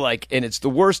 Or and it's the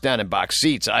worst down in box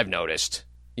seats, I've noticed.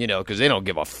 Because they don't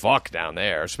give a fuck down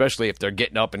there, especially if they're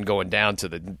getting up and going down to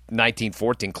the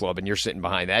 1914 club and you're sitting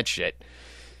behind that shit.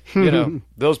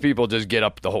 Those people just get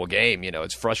up the whole game.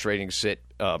 It's frustrating to sit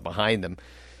behind them.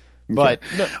 But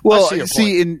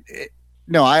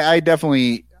I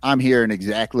definitely, I'm hearing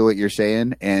exactly what you're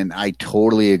saying, and I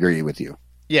totally agree with you.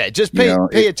 Yeah, just pay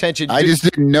attention. I just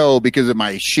didn't know because of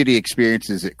my shitty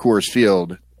experiences at Coors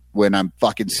Field when I'm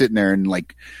fucking sitting there and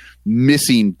like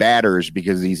missing batters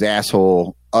because these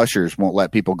asshole ushers won't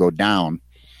let people go down.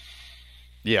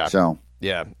 Yeah. So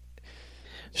yeah.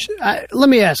 Let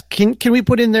me ask: Can we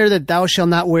put in there that thou shalt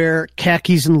not wear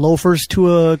khakis and loafers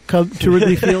to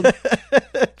Wrigley Field?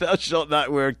 Thou shalt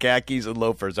not wear khakis and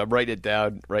loafers. I'm writing it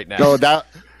down right now. No,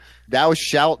 thou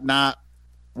shalt not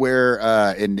wear.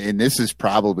 And this is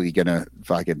probably gonna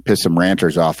fucking piss some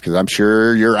ranters off because I'm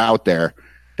sure you're out there.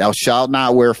 Thou shalt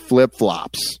not wear flip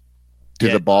flops to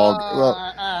the ball. Well,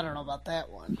 I don't know about that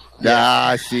one.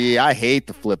 See, I hate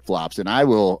the flip flops, and I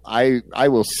will die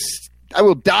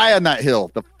on that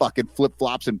hill. The fucking flip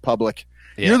flops in public.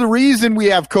 Yeah. You're the reason we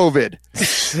have COVID.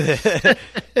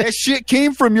 That shit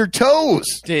came from your toes.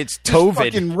 It's COVID.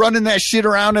 Fucking running that shit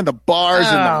around in the bars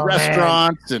and the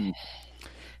restaurants and.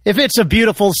 If it's a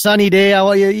beautiful sunny day,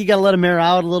 you got to let them air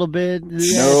out a little bit.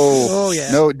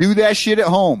 No, do that shit at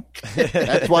home.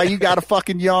 That's why you got a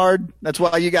fucking yard. That's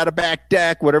why you got a back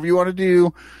deck. Whatever you want to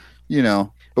do,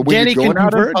 But when Danny you're going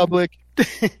out in public,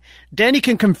 Danny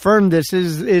can confirm this.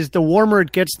 Is the warmer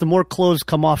it gets, the more clothes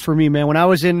come off for me, man. When I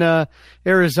was in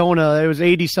Arizona, it was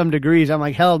 80-some degrees. I'm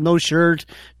like, hell, no shirt,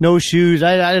 no shoes.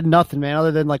 I had nothing, man,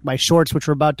 other than like my shorts, which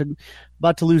were about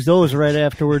to lose those right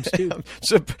afterwards too.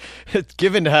 So,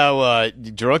 given how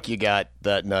drunk you got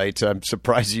that night, I'm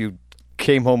surprised you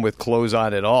came home with clothes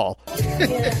on at all.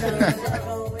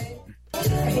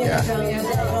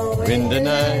 In the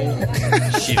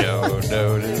night, she don't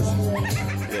notice.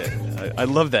 I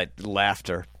love that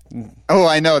laughter. Oh,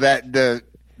 I know that the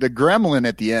gremlin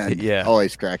at the end. Yeah,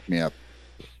 always cracked me up.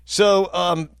 So,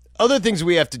 other things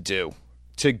we have to do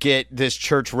to get this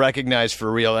church recognized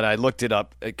for real, and I looked it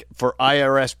up for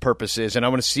IRS purposes, and I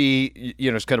want to see,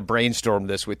 just kind of brainstorm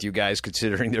this with you guys,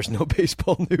 considering there's no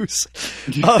baseball news.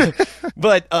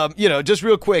 But just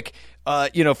real quick,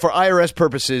 for IRS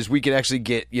purposes, we could actually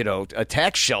get, a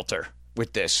tax shelter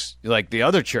with this, like the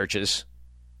other churches.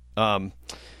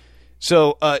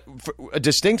 So for a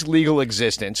distinct legal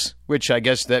existence, which I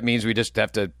guess that means we just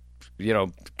have to,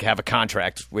 have a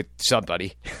contract with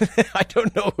somebody. I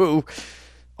don't know who.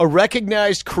 A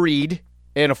recognized creed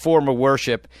and a form of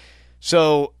worship.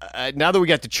 So now that we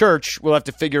got the church, we'll have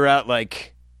to figure out,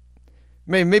 like,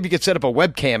 maybe we could set up a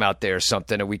webcam out there or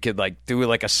something, and we could, like, do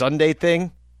like a Sunday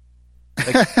thing.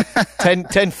 Like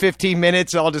 10, 15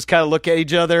 minutes, I'll just kind of look at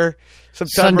each other.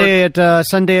 Sunday at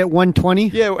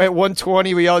 1:20? Yeah, at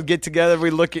 1:20, we all get together.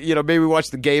 We look at, maybe we watch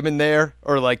the game in there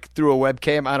or, like, through a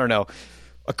webcam. I don't know.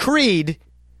 A creed,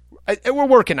 we're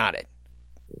working on it.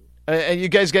 And you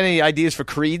guys got any ideas for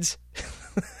creeds?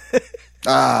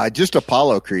 Just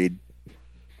Apollo Creed.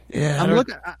 Yeah,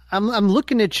 I'm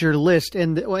looking at your list,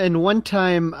 and one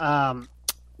time,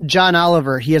 John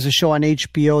Oliver, he has a show on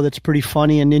HBO that's pretty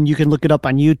funny, and then you can look it up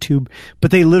on YouTube.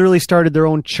 But they literally started their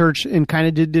own church and kind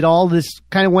of did all this,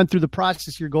 kind of went through the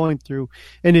process you're going through,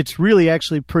 and it's really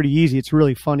actually pretty easy. It's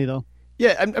really funny though.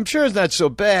 Yeah, I'm sure it's not so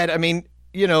bad. I mean,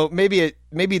 maybe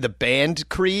the band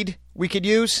Creed we could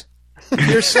use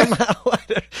here somehow.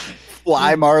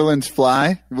 Fly Marlins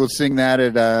Fly. We'll sing that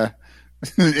at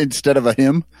instead of a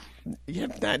hymn. Yeah,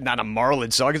 not a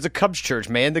Marlin song. It's a Cubs church,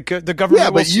 man. The government.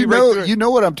 Yeah, but you know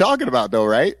what I'm talking about, though,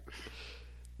 right?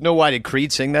 No, why did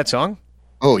Creed sing that song?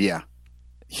 Oh yeah,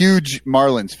 huge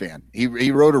Marlins fan.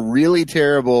 He wrote a really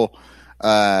terrible,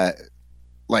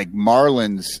 like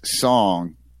Marlins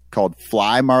song called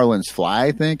 "Fly Marlins Fly,"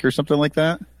 I think, or something like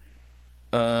that.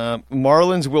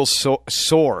 Marlins will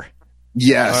soar.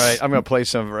 Yes. All right, I'm going to play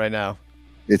some of it right now.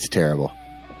 It's terrible.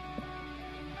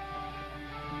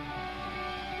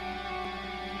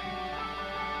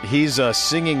 He's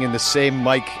singing in the same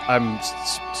mic I'm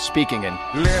speaking in.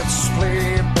 Let's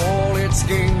play ball, it's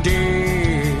game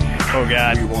day. Oh,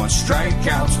 God. We want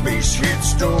strikeouts, base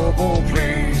hits, double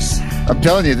plays. I'm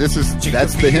telling you, that's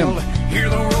the hymn. Hear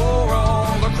the roar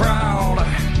of the crowd.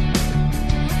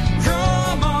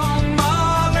 Come on,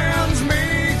 Marlins,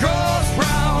 make us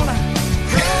proud.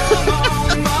 Come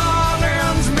on,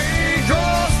 Marlins, make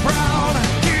us proud.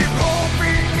 Keep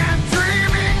hoping and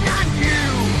dreaming and you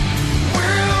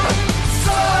will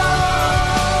soar.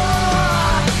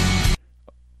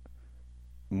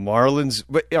 Marlins.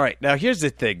 But, all right, now here's the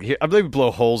thing. I'm going to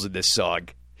blow holes in this song.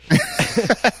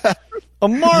 A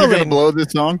marlin. You're gonna blow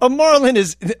this song? A marlin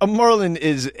is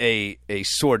a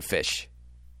swordfish,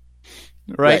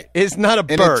 right? It's not a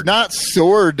bird. And it's not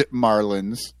sword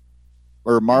marlins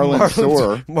or marlin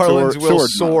soar. Marlins will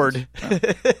sword.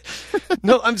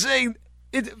 No, I'm saying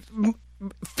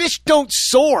fish don't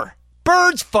soar.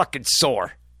 Birds fucking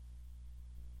soar.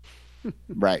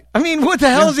 Right. I mean, what the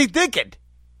hell is he thinking?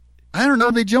 I don't know.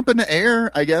 They jump in the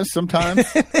air, I guess,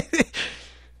 sometimes.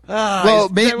 Well,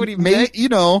 is that what he maybe meant? you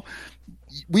know,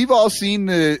 we've all seen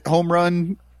the home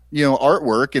run, you know,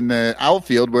 artwork in the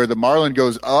outfield where the Marlin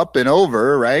goes up and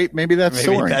over, right? Maybe that's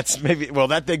soaring. Well,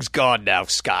 that thing's gone now,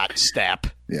 Scott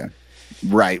Stapp. Yeah.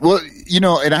 Right. Well, you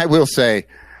know, and I will say,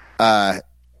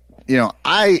 you know,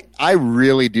 I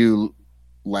really do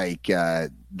like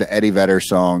the Eddie Vedder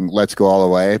song "Let's Go All the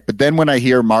Way," but then when I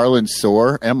hear Marlin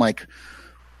soar, I'm like,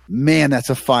 man, that's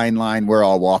a fine line we're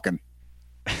all walking.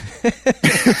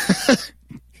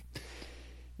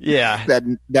 Yeah,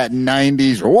 that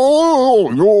 90s.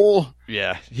 Oh.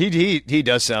 yeah. He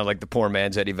does sound like the poor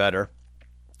man's Eddie Vedder.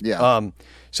 Yeah.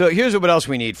 So here's what else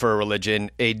we need for a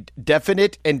religion: a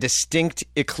definite and distinct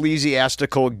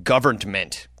ecclesiastical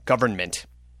government.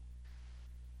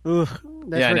 Ugh,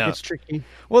 that's Yeah, I where know. it gets tricky.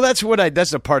 Well, that's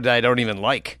the part that I don't even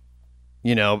like.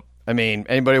 You know, I mean,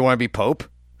 anybody want to be Pope?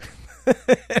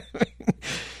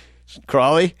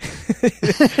 Crawley?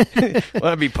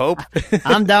 Want to be Pope?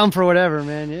 I'm down for whatever,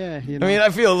 man. Yeah, you know. I mean, I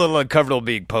feel a little uncomfortable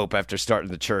being Pope after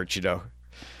starting the church, you know.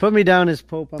 Put me down as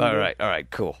Pope. I'm All good. right,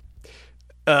 cool.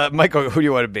 Michael, who do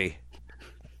you want to be?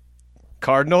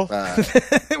 Cardinal?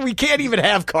 We can't even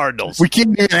have cardinals. We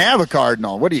can't even have a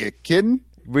cardinal. What are you kidding?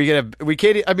 We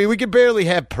can't. I mean, we could barely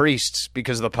have priests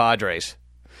because of the Padres.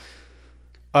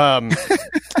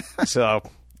 So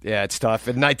yeah, it's tough.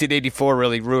 And 1984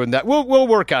 really ruined that. We'll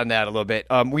work on that a little bit.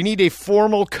 We need a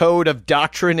formal code of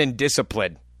doctrine and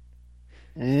discipline.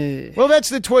 Well, that's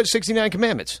the 69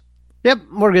 Commandments. Yep,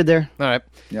 we're good there. All right.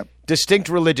 Yep. Distinct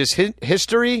religious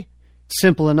history.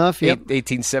 Simple enough. Yep.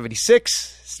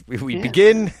 1876. We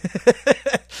begin.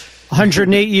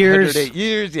 108 years. 108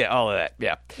 years. Yeah, all of that.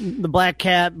 Yeah. The black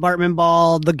cat, Bartman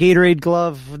ball, the Gatorade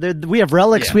glove. We have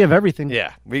relics. Yeah. We have everything.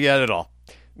 Yeah, we got it all.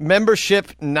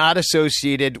 Membership not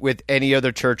associated with any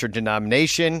other church or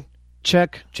denomination.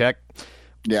 Check.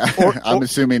 Yeah. I'm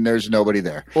assuming there's nobody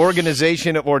there.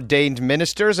 Organization of ordained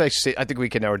ministers. I think we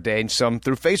can ordain some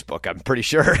through Facebook. I'm pretty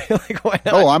sure. Like, why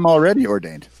not? Oh, I'm already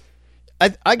ordained.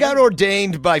 I got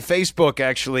ordained by Facebook,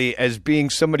 actually, as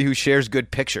being somebody who shares good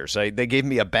pictures. They gave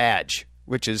me a badge,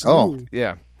 which is...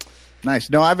 yeah. Nice.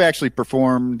 No, I've actually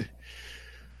performed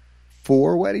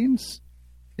 4 weddings.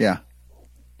 Yeah.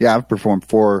 Yeah, I've performed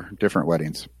 4 different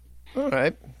weddings. All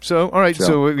right. So I've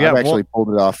actually pulled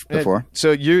it off before.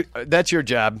 So that's your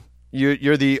job.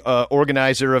 You're the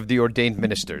organizer of the ordained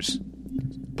ministers.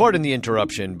 Pardon the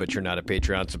interruption, but you're not a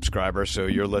Patreon subscriber, so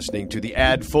you're listening to the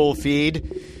ad-full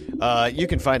feed. You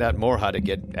can find out more how to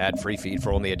get ad-free feed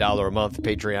for only $1 a month.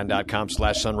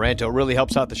 Patreon.com/sunranto really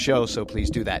helps out the show, so please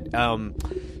do that.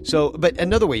 But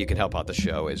another way you can help out the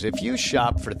show is if you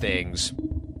shop for things,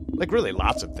 like really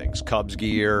lots of things, Cubs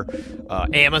gear,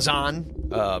 Amazon,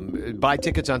 buy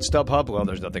tickets on StubHub. Well,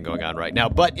 there's nothing going on right now,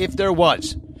 but if there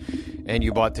was, and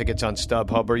you bought tickets on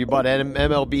StubHub or you bought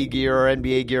MLB gear or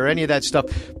NBA gear or any of that stuff,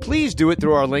 please do it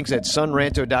through our links at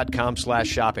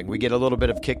sunranto.com/shopping. We get a little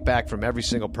bit of kickback from every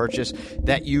single purchase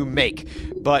that you make.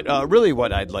 But really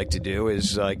what I'd like to do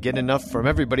is get enough from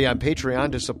everybody on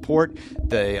Patreon to support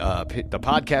the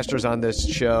podcasters on this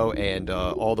show and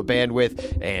all the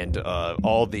bandwidth and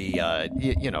all the,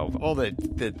 all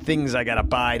the things I got to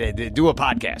buy to do a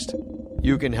podcast.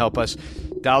 You can help us.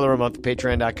 $1 a month,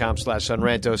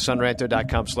 patreon.com/sunranto,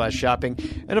 sunranto.com/shopping.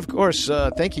 And of course,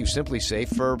 thank you, Simply Safe,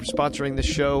 for sponsoring the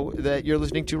show that you're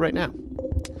listening to right now.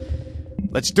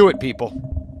 Let's do it, people.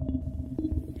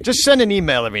 Just send an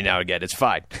email every now and again. It's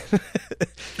fine.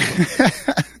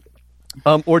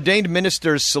 Ordained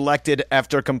ministers selected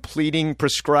after completing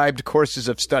prescribed courses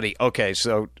of study. Okay,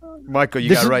 so Michael, you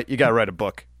got to write a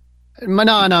book.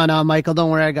 No, Michael, don't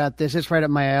worry. I got this. It's right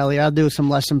up my alley. I'll do some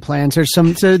lesson plans.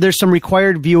 There's some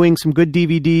required viewing, some good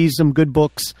DVDs, some good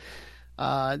books.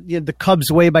 The Cubs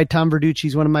Way by Tom Verducci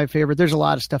is one of my favorite. There's a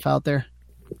lot of stuff out there.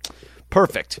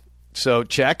 Perfect. So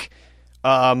check.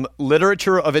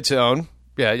 Literature of its own.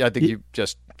 Yeah, I think you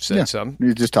just said some.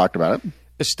 You just talked about it.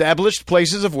 Established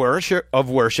places of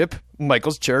worship.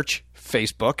 Michael's Church.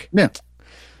 Facebook. Yeah.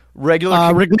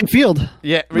 Wrigley Field.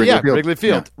 Yeah, Wrigley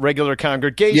Field. Yeah. Regular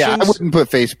congregations. Yeah, I wouldn't put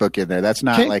Facebook in there. That's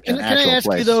not an actual place. Can I ask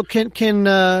you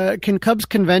though? Can Cubs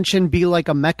convention be like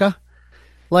a mecca?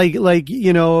 Like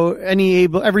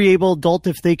every able adult,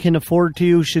 if they can afford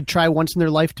to, should try once in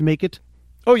their life to make it.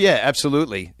 Oh yeah,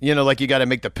 absolutely. You got to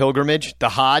make the pilgrimage, the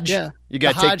Hajj. Yeah, you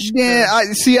got to take. Yeah,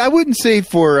 I wouldn't say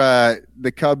for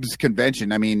the Cubs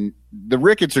convention. I mean, the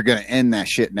Ricketts are going to end that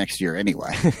shit next year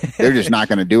anyway. They're just not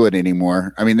going to do it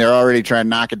anymore. I mean, they're already trying to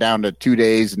knock it down to 2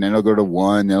 days, and then it'll go to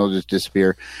 1. Then it'll just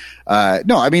disappear.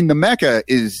 No, I mean, the Mecca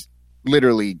is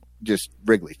literally just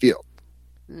Wrigley Field,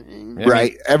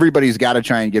 right? Everybody's got to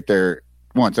try and get there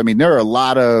once. I mean, there are a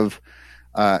lot of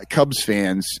Cubs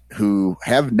fans who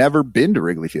have never been to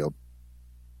Wrigley Field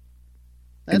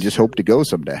and just hope to go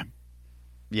someday.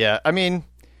 Yeah, I mean,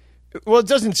 well, it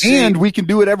doesn't seem... And we can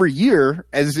do it every year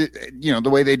as the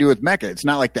way they do with Mecca. It's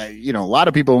not like that. A lot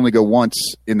of people only go once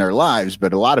in their lives,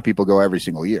 but a lot of people go every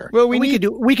single year. Well,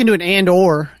 we can do an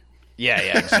and/or. Yeah,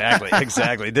 exactly,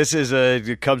 exactly. This is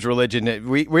a Cubs religion.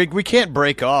 We can't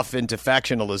break off into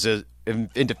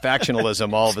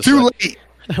factionalism all of a sudden. Too late.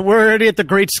 We're already at the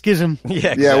Great Schism.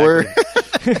 Yeah, exactly.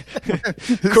 Yeah,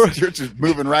 this church is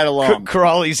moving right along.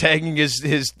 Crawley's hanging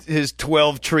his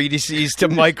 12 treatises to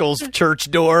Michael's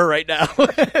church door right now.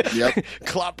 Yep.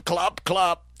 Clop, clop,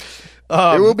 clop.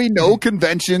 There will be no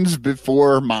conventions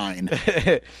before mine.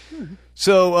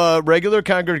 So regular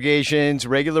congregations,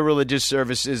 regular religious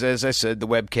services, as I said, the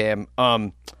webcam,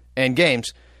 and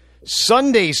games.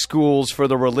 Sunday schools for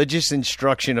the religious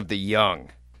instruction of the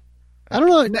young. I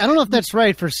don't know if that's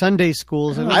right for Sunday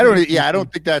schools. I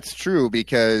don't think that's true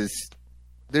because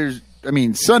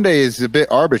Sunday is a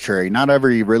bit arbitrary. Not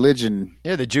every religion.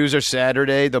 Yeah, the Jews are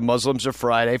Saturday, the Muslims are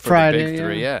Friday for the big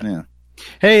three. Yeah.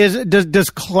 Hey, does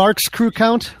Clark's crew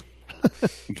count?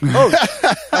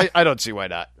 I don't see why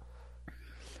not.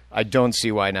 I don't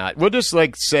see why not. We'll just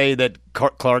say that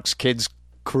Clark's Kids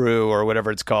Crew or whatever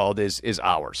it's called is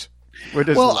ours.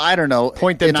 I don't know.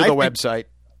 Point them to the website.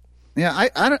 Yeah,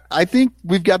 I think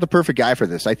we've got the perfect guy for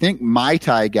this. I think Mai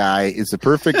Tai guy is the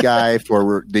perfect guy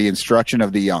for the instruction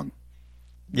of the young.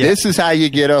 Yeah. This is how you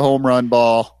get a home run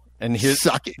ball. And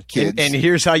suck it, kids. And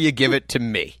here's how you give it to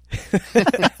me.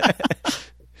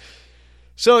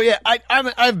 So yeah, I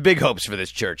have big hopes for this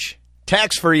church.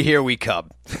 Tax-free, here we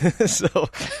come. So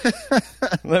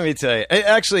let me tell you.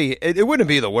 It wouldn't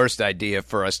be the worst idea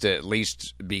for us to at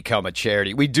least become a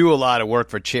charity. We do a lot of work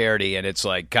for charity, and it's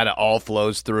kind of all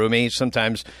flows through me.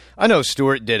 Sometimes I know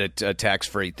Stuart did a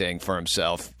tax-free thing for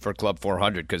himself for Club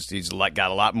 400 because he's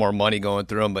got a lot more money going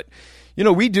through him. But,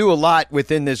 we do a lot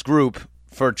within this group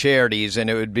for charities, and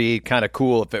it would be kind of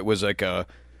cool if it was a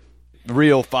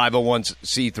real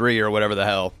 501c3 or whatever the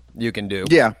hell you can do.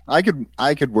 Yeah, I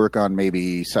could work on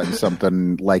maybe setting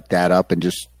something like that up and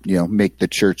just make the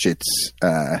church its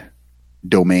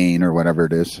domain or whatever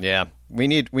it is. Yeah, we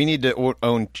need to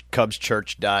own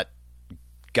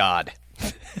CubsChurch.God.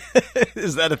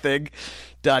 Is that a thing?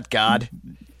 .God.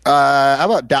 How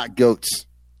about .goats?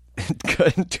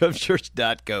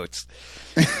 CubsChurch.goats.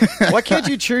 Why can't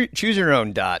you choose your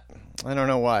own dot? I don't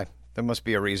know why. There must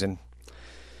be a reason.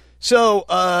 So,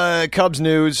 Cubs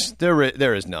news,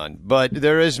 there is none. But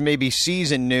there is maybe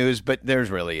season news, but there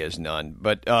really is none.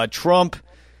 But Trump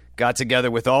got together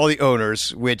with all the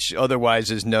owners, which otherwise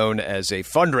is known as a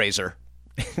fundraiser.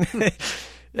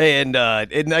 and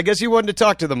I guess he wanted to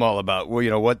talk to them all about,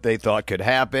 what they thought could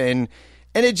happen.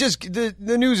 And it just, the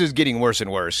news is getting worse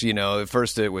and worse. At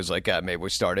first it was maybe we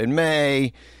start in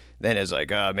May. Then it's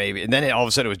maybe. And then all of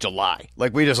a sudden it was July.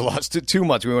 We just lost 2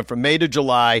 months. We went from May to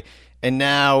July. And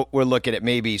now we're looking at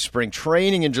maybe spring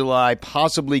training in July,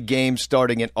 possibly games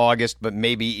starting in August, but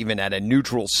maybe even at a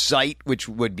neutral site, which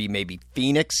would be maybe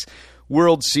Phoenix.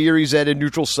 World Series at a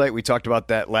neutral site. We talked about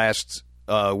that last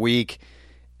week.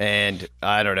 And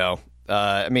I don't know.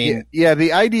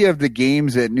 The idea of the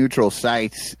games at neutral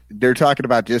sites, they're talking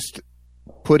about just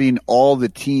putting all the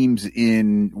teams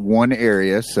in one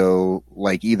area. So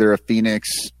either a Phoenix,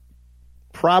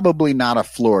 probably not a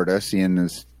Florida, seeing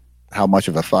as how much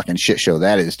of a fucking shit show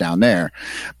that is down there.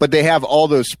 But they have all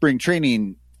those spring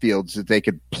training fields that they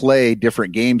could play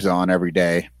different games on every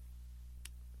day,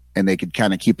 and they could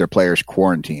kind of keep their players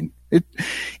quarantined.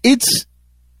 It's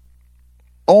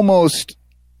almost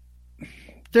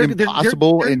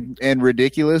impossible and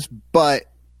ridiculous,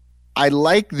 but I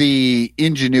like the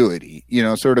ingenuity,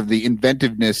 sort of the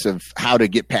inventiveness of how to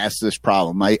get past this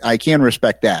problem. I can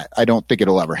respect that. I don't think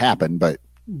it'll ever happen, but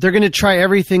they're going to try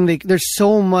everything. There's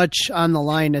so much on the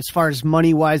line as far as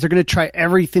money-wise. They're going to try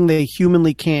everything they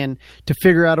humanly can to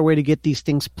figure out a way to get these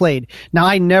things played. Now,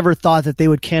 I never thought that they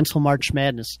would cancel March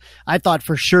Madness. I thought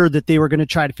for sure that they were going to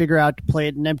try to figure out to play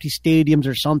it in empty stadiums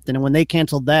or something. And when they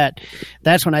canceled that,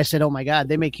 that's when I said, oh, my God,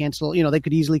 they may cancel. They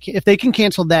could easily – if they can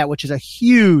cancel that, which is a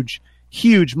huge,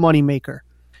 huge moneymaker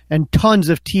and tons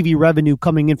of TV revenue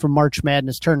coming in from March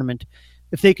Madness tournament –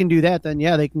 if they can do that, then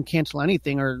they can cancel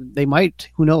anything, or they might.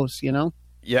 Who knows? Yeah,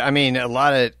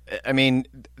 the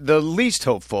least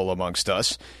hopeful amongst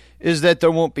us is that there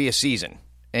won't be a season,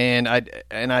 and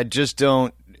I just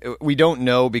don't. We don't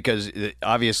know because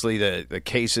obviously the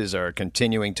cases are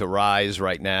continuing to rise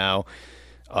right now.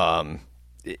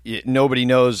 Nobody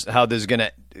knows how this is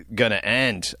gonna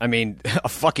end. A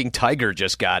fucking tiger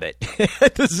just got it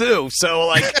at the zoo.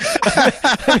 So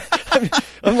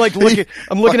I'm like looking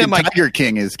at my Tiger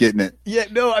King is getting it. Yeah,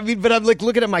 no, I mean, but I'm like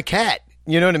looking at my cat.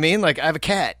 You know what I mean? Like I have a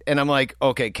cat, and I'm like,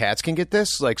 okay, cats can get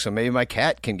this. Like, so maybe my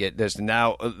cat can get this.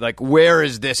 Now, like, where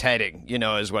is this heading? You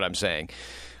know, is what I'm saying.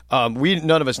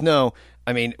 None of us know.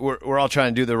 I mean, we're all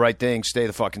trying to do the right thing, stay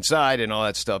the fuck inside, and all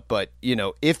that stuff. But you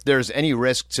know, if there's any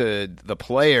risk to the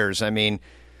players, I mean,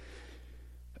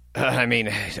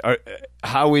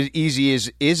 how easy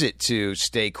is it to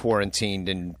stay quarantined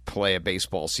and play a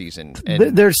baseball season?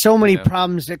 And, there's so many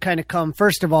problems that kind of come.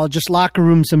 First of all, just locker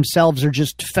rooms themselves are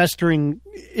just festering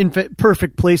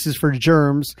perfect places for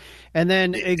germs. And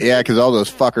then because all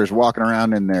those fuckers walking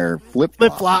around in their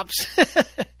flip-flops.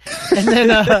 And then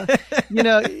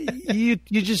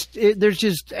there's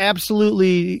just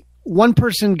absolutely one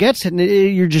person gets it and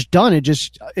you're just done.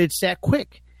 It's that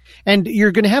quick. And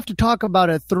you're going to have to talk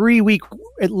about at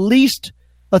least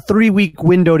a 3-week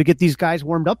window to get these guys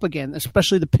warmed up again,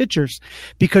 especially the pitchers,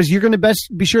 because you're going to best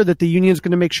be sure that the union's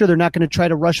going to make sure they're not going to try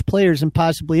to rush players and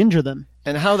possibly injure them.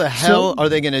 And how the hell are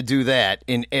they going to do that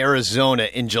in Arizona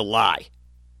in July?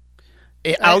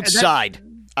 Outside.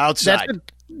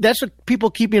 That's what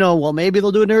people keep, well, maybe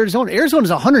they'll do it in Arizona.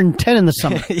 Arizona's 110 in the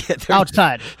summer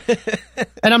outside.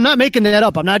 And I'm not making that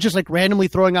up. I'm not just like randomly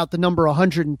throwing out the number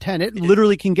 110. It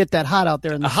literally can get that hot out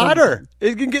there in the summer. Hotter.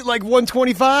 It can get like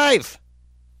 125.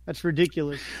 That's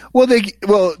ridiculous. Well, they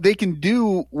can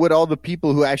do what all the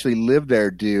people who actually live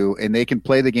there do, and they can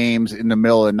play the games in the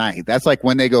middle of the night. That's like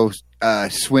when they go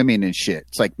swimming and shit.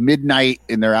 It's like midnight,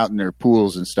 and they're out in their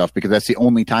pools and stuff because that's the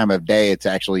only time of day it's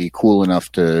actually cool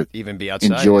enough to even be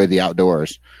outside, enjoy the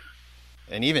outdoors.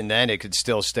 And even then, it could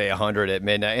still stay 100 at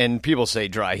midnight. And people say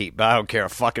dry heat, but I don't care. A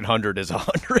fucking 100 is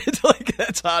 100. Like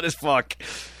that's hot as fuck.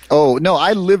 Oh, no,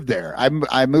 I lived there.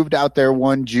 I moved out there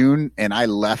one June, and I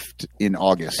left in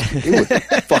August. It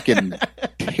was fucking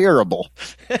terrible.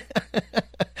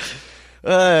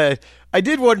 I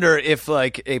did wonder if,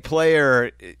 like, a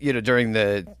player, during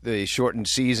the shortened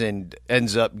season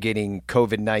ends up getting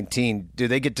COVID-19, do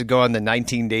they get to go on the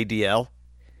 19-day DL?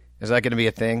 Is that going to be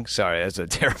a thing? Sorry, that's a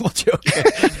terrible joke.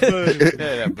 Boo.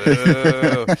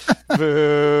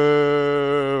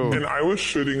 Boo. And I was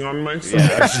shitting on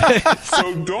myself.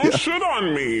 So don't shit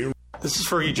on me. This is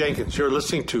Fergie Jenkins. You're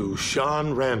listening to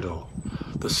Shawn Rando,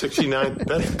 the 69th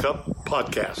Beth Cup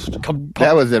podcast.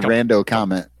 That was a Rando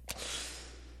comment.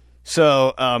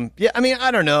 So, I mean,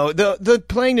 I don't know. The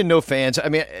playing to no fans, I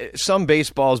mean, some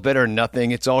baseball is better than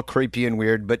nothing. It's all creepy and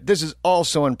weird, but this is all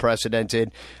so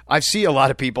unprecedented. I see a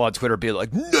lot of people on Twitter be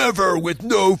like, never with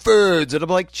no fans. And I'm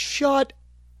like, shut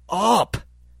up.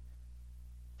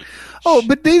 Oh,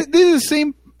 but they're the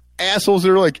same assholes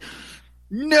that are like,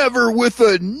 never with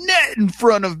a net in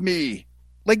front of me.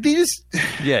 Like, they just...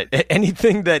 Yeah,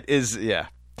 anything that is, yeah.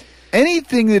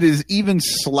 Anything that is even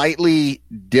slightly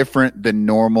different than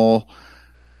normal,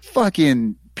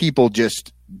 fucking people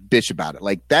just bitch about it.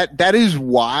 Like that is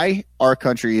why our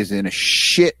country is in a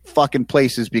shit fucking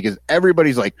places, because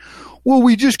everybody's like, well,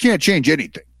 we just can't change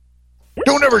anything.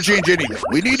 Don't ever change anything.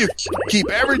 We need to keep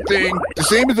everything the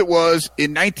same as it was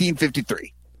in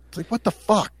 1953. It's like, what the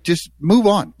fuck? Just move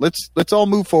on. Let's all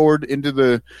move forward into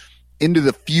the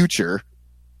future.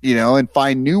 And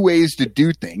find new ways to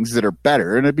do things that are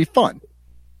better, and it'd be fun.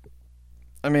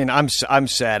 I mean, I'm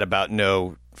sad about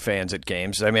no fans at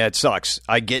games. I mean, it sucks.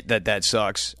 I get that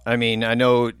sucks. I mean, I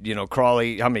know,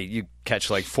 Crawley, how many, you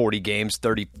catch like 40 games,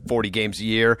 30, 40 games a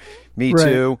year. Me right.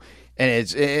 too.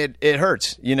 And it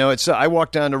hurts. I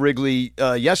walked down to Wrigley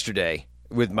yesterday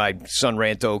with my son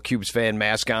Ranto, Cubes fan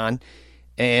mask on.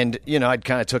 And, I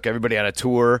kind of took everybody on a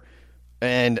tour.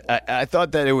 And I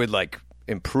thought that it would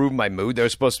improve my mood. There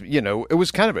was supposed to be, it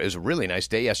was a really nice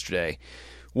day yesterday.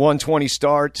 1:20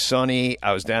 start, sunny.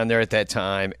 I was down there at that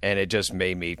time, and it just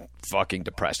made me fucking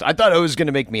depressed. I thought it was going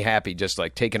to make me happy, just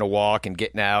taking a walk and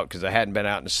getting out, because I hadn't been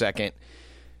out in a second.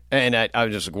 And I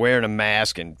was just wearing a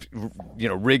mask, and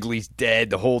Wrigley's dead.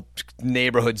 The whole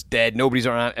neighborhood's dead. Nobody's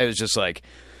around. It was just it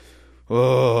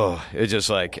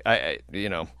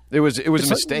was a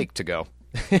mistake to go.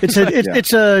 It's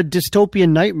a dystopian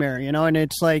nightmare, and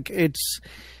it's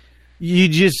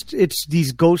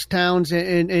these ghost towns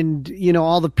and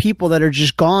all the people that are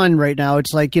just gone right now.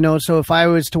 It's so if I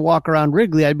was to walk around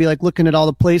Wrigley, I'd be looking at all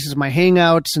the places, my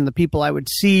hangouts, and the people I would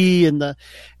see, and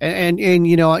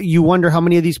you wonder how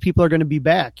many of these people are going to be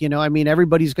back.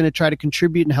 Everybody's going to try to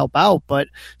contribute and help out, but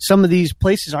some of these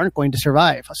places aren't going to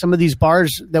survive. Some of these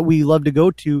bars that we love to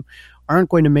go to aren't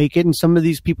going to make it, and some of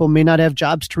these people may not have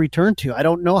jobs to return to. I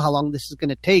don't know how long this is going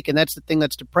to take, and that's the thing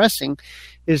that's depressing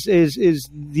is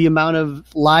the amount of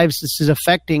lives this is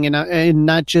affecting, and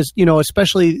not just,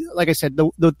 especially, like I said,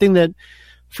 the thing that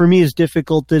for me is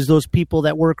difficult is those people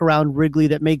that work around Wrigley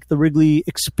that make the Wrigley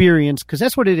experience, because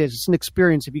that's what it is. It's an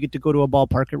experience if you get to go to a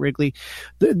ballpark at Wrigley.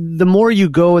 The more you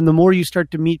go and the more you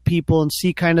start to meet people and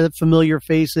see kind of familiar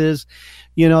faces,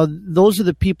 those are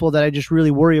the people that I just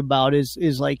really worry about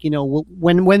is like,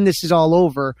 when this is all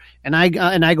over and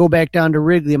I go back down to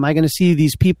Wrigley, am I going to see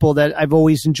these people that I've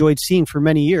always enjoyed seeing for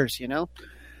many years,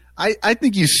 I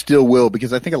think you still will,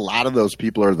 because I think a lot of those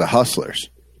people are the hustlers,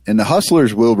 and the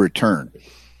hustlers will return,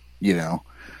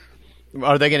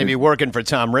 Are they going to be working for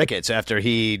Tom Ricketts after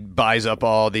he buys up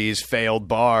all these failed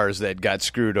bars that got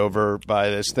screwed over by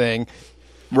this thing?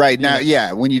 Right. Now,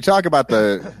 yeah, when you talk about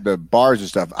the bars and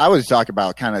stuff, I was talking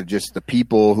about kind of just the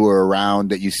people who are around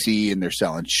that you see and they're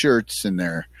selling shirts and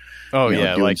they're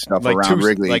doing stuff around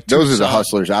Wrigley. Those are the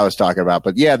hustlers I was talking about.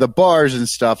 But, yeah, the bars and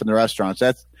stuff and the restaurants,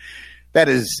 that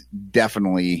is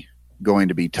definitely going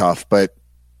to be tough. But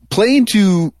playing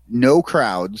to no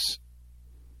crowds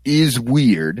is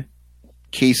weird.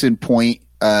 Case in point,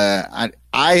 I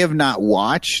have not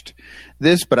watched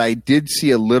this, but I did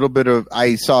see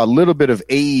I saw a little bit of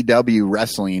AEW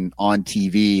wrestling on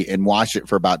TV and watched it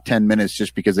for about 10 minutes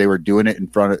just because they were doing it in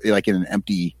front of, like, in an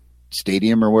empty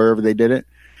stadium or wherever they did it.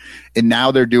 And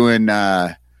now they're doing,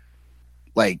 like,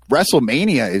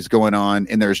 WrestleMania is going on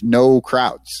and there's no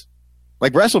crowds.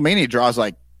 Like, WrestleMania draws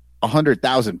like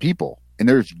 100,000 people and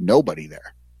there's nobody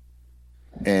there.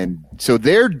 And so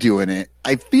they're doing it.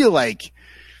 I feel like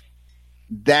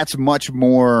that's much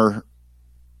more,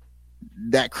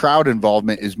 that crowd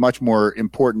involvement is much more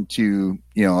important to,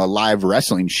 a live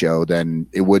wrestling show than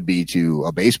it would be to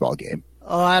a baseball game.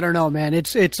 Oh, I don't know, man.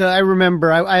 I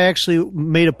remember I actually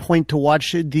made a point to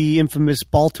watch the infamous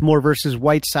Baltimore versus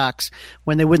White Sox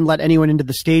when they wouldn't let anyone into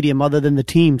the stadium other than the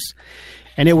teams.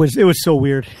 And it was so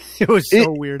weird. It was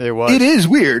so weird. It is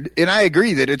weird. And I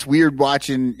agree that it's weird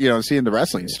watching, seeing the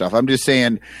wrestling stuff. I'm just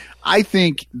saying, I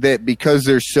think that because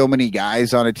there's so many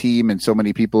guys on a team and so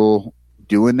many people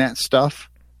doing that stuff,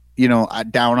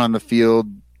 down on the field,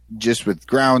 just with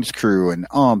grounds crew and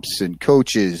umps and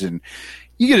coaches, and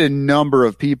you get a number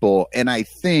of people. And I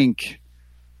think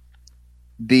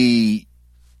the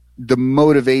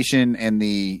motivation and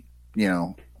the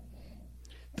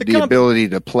ability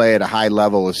to play at a high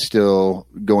level is still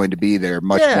going to be there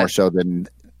much more so than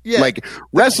like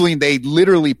wrestling. They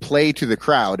literally play to the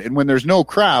crowd. And when there's no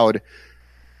crowd,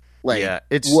 they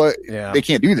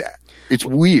can't do that. It's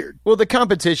weird. Well, the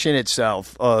competition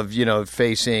itself of,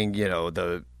 facing,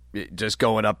 just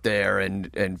going up there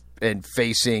and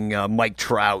facing Mike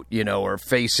Trout, or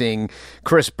facing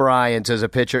Chris Bryant as a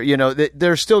pitcher,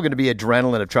 there's still going to be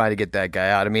adrenaline of trying to get that guy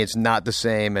out. I mean, it's not the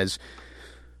same as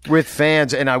with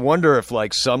fans, and I wonder if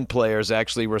like some players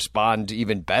actually respond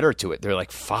even better to it. They're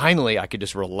like, finally, I could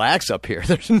just relax up here.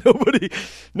 There's nobody.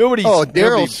 Oh,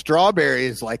 Darryl Strawberry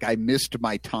is like, I missed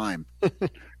my time.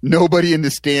 Nobody in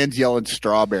the stands yelling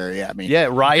strawberry at me. Yeah,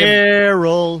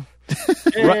 Ryan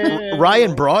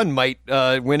Braun might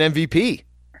win MVP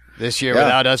this year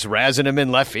without us razzing him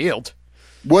in left field.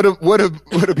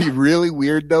 What'd be really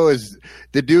weird though is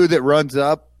the dude that runs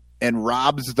up and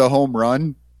robs the home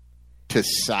run to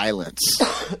silence.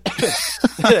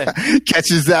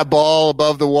 Catches that ball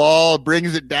above the wall,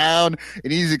 brings it down,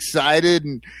 and he's excited,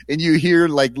 and you hear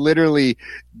like literally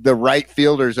the right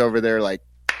fielders over there like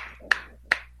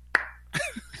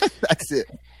that's it.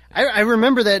 I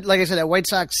remember that, like I said, that White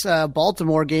Sox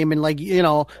Baltimore game, and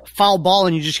foul ball,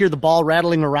 and you just hear the ball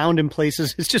rattling around in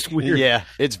places. It's just weird. Yeah,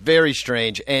 it's very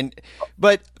strange.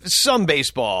 But some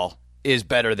baseball is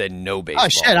better than no baseball. Oh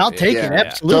shit, I'll take it.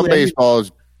 Absolutely. Some baseball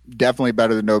is definitely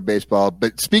better than no baseball.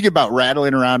 But speaking about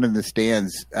rattling around in the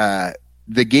stands,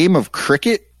 the game of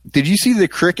cricket. Did you see the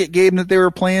cricket game that they were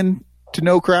playing to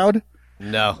no crowd?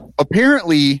 No.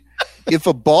 Apparently, if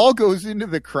a ball goes into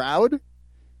the crowd,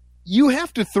 you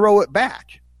have to throw it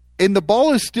back, and the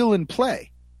ball is still in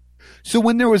play. So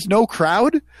when there was no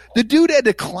crowd, the dude had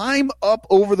to climb up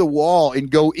over the wall and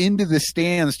go into the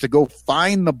stands to go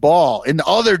find the ball. And the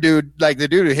other dude, like the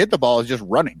dude who hit the ball, is just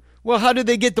running. Well, how did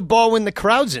they get the ball when the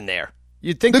crowd's in there?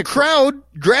 You'd think the crowd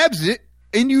grabs it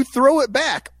and you throw it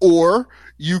back, or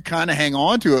you kind of hang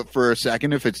on to it for a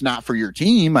second if it's not for your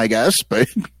team, I guess. But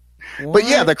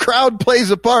yeah, the crowd plays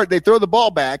a part. They throw the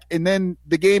ball back, and then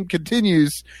the game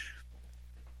continues.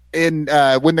 And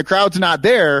when the crowd's not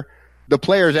there, the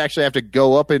players actually have to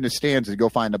go up in the stands and go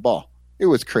find the ball. It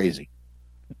was crazy.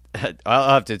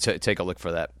 I'll have to take a look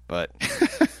for that, but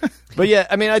yeah,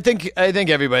 I mean, I think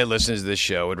everybody listens to this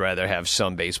show would rather have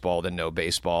some baseball than no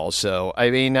baseball. So I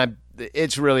mean,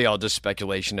 it's really all just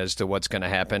speculation as to what's going to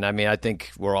happen. I mean, I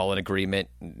think we're all in agreement.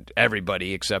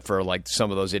 Everybody, except for like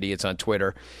some of those idiots on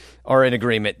Twitter, are in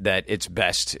agreement that it's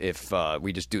best if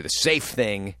we just do the safe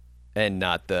thing and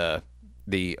not the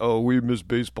we miss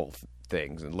baseball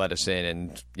things and let us in,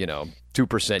 and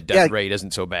 2% death rate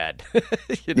isn't so bad.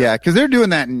 Yeah, because they're doing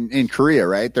that in Korea,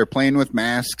 right? They're playing with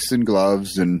masks and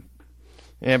gloves and.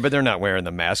 Yeah, but they're not wearing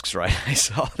the masks, right? I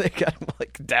saw they got them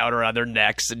like down around their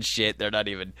necks and shit. They're not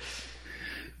even.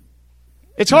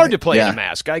 It's hard to play in a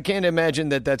mask. I can't imagine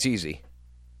that that's easy.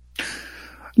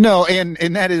 No, and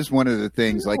that is one of the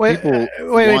things. Like people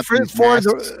for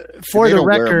the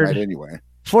record, right anyway.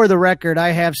 For the record, I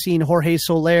have seen Jorge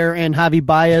Soler and Javi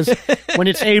Baez. When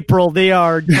it's April, they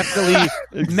are definitely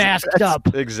masked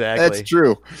up. Exactly, that's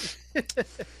true.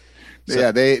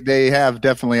 Yeah, they have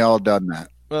definitely all done that.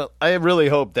 Well, I really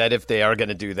hope that if they are going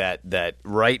to do that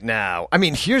right now. I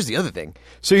mean, here's the other thing.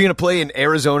 So you're going to play in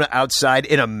Arizona outside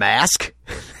in a mask?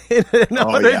 In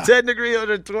 110 degree,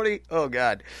 120? Oh,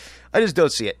 God. I just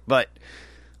don't see it. But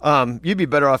you'd be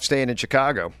better off staying in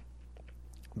Chicago.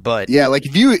 But yeah, like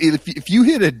if you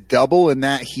hit a double in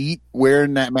that heat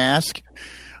wearing that mask,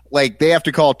 like they have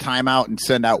to call timeout and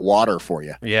send out water for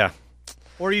you. Yeah.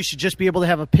 Or you should just be able to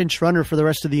have a pinch runner for the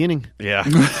rest of the inning. Yeah,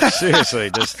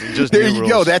 seriously, just there new you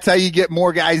rules. go. That's how you get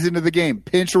more guys into the game.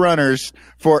 Pinch runners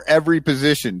for every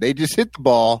position. They just hit the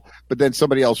ball, but then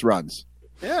somebody else runs.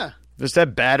 Yeah, just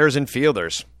have batters and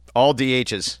fielders, all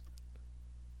DHs.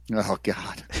 Oh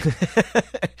God,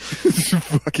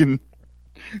 fucking!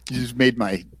 You just made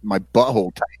my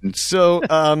butthole tighten.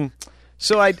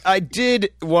 So I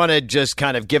did want to just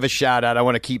kind of give a shout out. I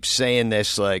want to keep saying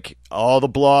this, like all the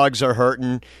blogs are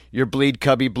hurting. Your Bleed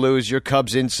Cubby Blues, your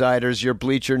Cubs Insiders, your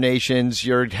Bleacher Nations,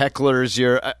 your hecklers,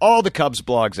 your all the Cubs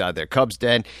blogs out there, Cubs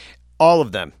Den, all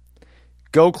of them.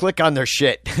 Go click on their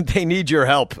shit. They need your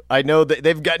help. I know that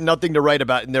they've got nothing to write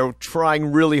about, and they're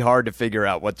trying really hard to figure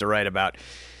out what to write about.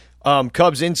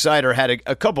 Cubs Insider had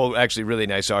a couple actually really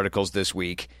nice articles this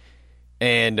week.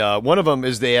 And one of them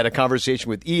is they had a conversation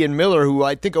with Ian Miller, who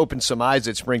I think opened some eyes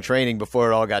at spring training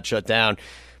before it all got shut down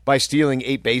by stealing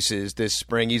 8 bases this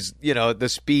spring. He's, the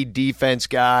speed defense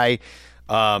guy,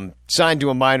 signed to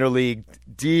a minor league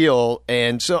deal.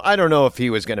 And so I don't know if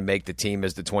he was going to make the team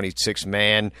as the 26th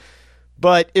man.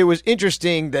 But it was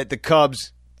interesting that the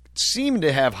Cubs seem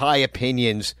to have high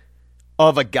opinions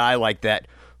of a guy like that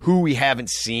who we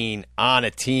haven't seen on a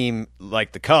team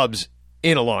like the Cubs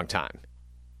in a long time.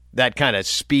 That kind of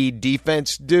speed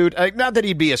defense dude. Not that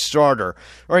he'd be a starter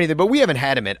or anything, but we haven't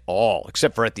had him at all,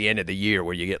 except for at the end of the year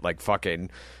where you get like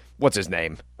fucking, what's his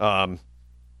name? The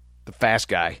fast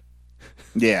guy.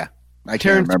 Yeah. I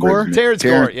can't remember. Terrence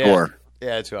Gore. Yeah,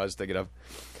 that's who I was thinking of.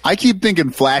 I keep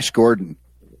thinking Flash Gordon,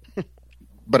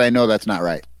 but I know that's not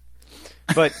right.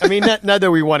 But, I mean, not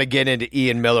that we want to get into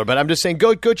Ian Miller, but I'm just saying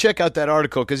go check out that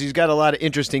article because he's got a lot of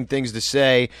interesting things to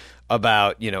say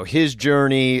about, his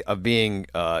journey of being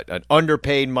an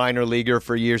underpaid minor leaguer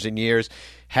for years and years,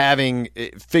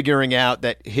 figuring out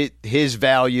that his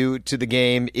value to the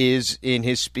game is in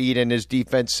his speed and his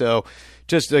defense. So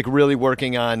just like really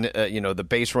working on, the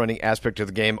base running aspect of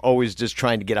the game, always just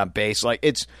trying to get on base. Like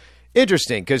it's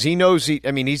interesting because he knows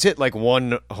he's hit like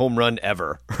 1 home run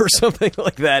ever or something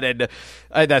like that, and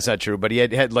that's not true. But he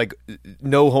had like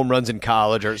no home runs in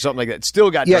college or something like that.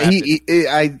 Still got drafted.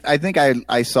 I think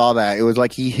I saw that. It was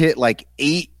like he hit like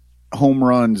 8 home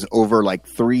runs over like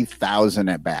 3,000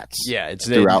 at bats. Yeah, it's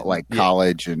throughout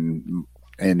college and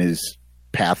his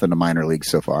path in the minor league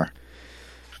so far.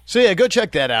 So, yeah, go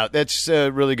check that out. That's a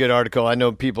really good article. I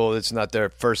know people, it's not their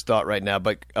first thought right now,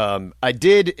 but I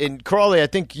did. And Crawley, I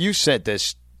think you sent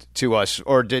this to us,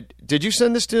 or did you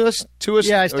send this to us?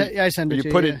 Yeah, I sent it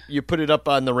to you. You put it up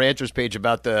on the Ranchers page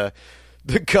about the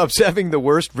Cubs having the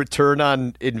worst return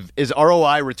on is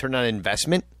ROI, return on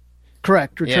investment?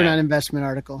 Correct, return on investment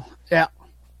article. Yeah.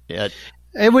 Yeah.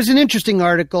 It was an interesting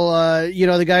article.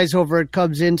 The guys over at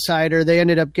Cubs Insider, they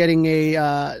ended up getting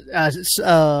an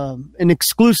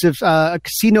exclusive.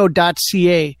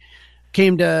 Casino.ca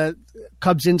came to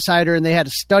Cubs Insider, and they had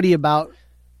a study about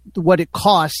what it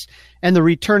costs and the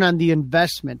return on the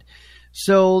investment.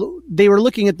 So they were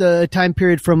looking at the time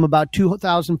period from about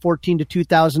 2014 to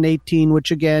 2018,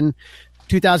 which again,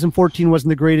 2014 wasn't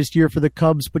the greatest year for the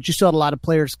Cubs, but you still had a lot of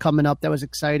players coming up. That was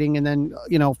exciting. And then,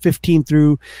 15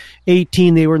 through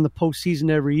 18, they were in the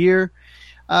postseason every year.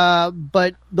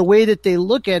 But the way that they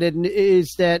look at it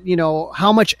is that,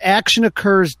 how much action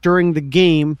occurs during the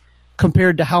game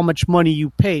compared to how much money you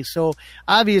pay. So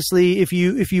obviously, if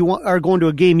you are going to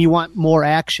a game, you want more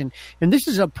action, and this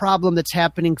is a problem that's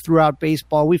happening throughout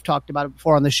baseball. We've talked about it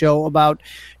before on the show about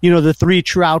the 3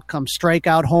 true outcomes: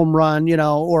 strikeout, home run,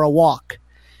 or a walk,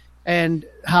 and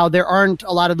how there aren't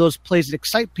a lot of those plays that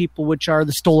excite people, which are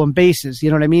the stolen bases. You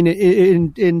know what I mean?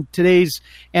 In today's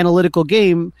analytical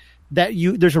game,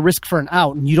 there's a risk for an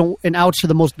out, and outs are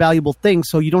the most valuable thing.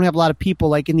 So you don't have a lot of people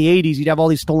like in the 80s. You'd have all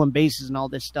these stolen bases and all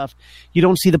this stuff. You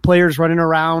don't see the players running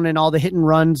around and all the hit and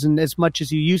runs and as much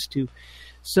as you used to.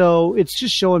 So it's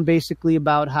just showing basically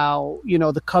about how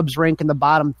the Cubs rank in the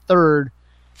bottom third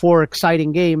for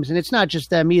exciting games, and it's not just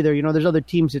them either. There's other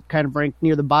teams that kind of rank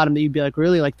near the bottom that you'd be like,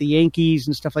 really, like the Yankees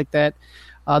and stuff like that.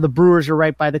 The Brewers are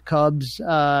right by the Cubs.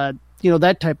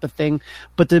 That type of thing.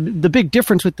 But the big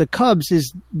difference with the Cubs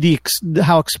is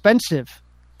how expensive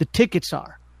the tickets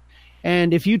are.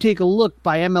 And if you take a look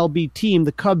by MLB team,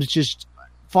 the Cubs just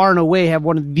far and away have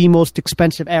one of the most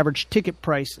expensive average ticket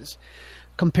prices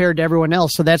compared to everyone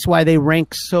else. So that's why they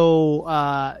rank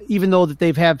so, even though that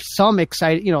they've had some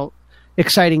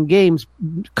exciting games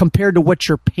compared to what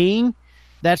you're paying,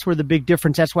 that's where the big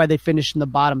difference. That's why they finish in the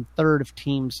bottom third of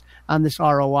teams on this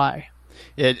ROI.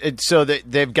 So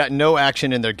they've got no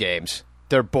action in their games.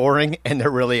 They're boring and they're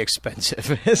really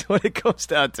expensive is what it comes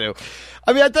down to.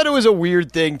 I mean, I thought it was a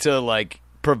weird thing to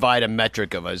provide a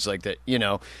metric of us like that,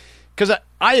 because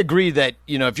I agree that,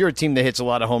 if you're a team that hits a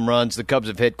lot of home runs, the Cubs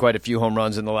have hit quite a few home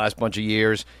runs in the last bunch of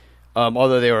years,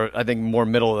 although they were, I think, more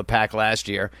middle of the pack last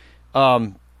year.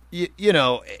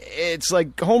 It's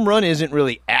like home run isn't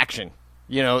really action.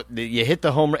 You hit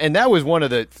the home run, and that was one of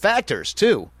the factors,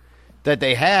 too, that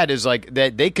they had is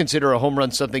that they consider a home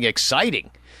run something exciting.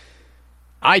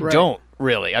 I don't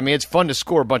really. I mean, it's fun to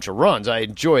score a bunch of runs. I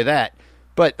enjoy that.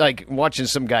 But watching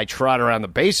some guy trot around the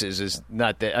bases is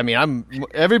not that. I mean,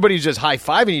 everybody's just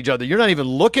high-fiving each other. You're not even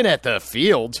looking at the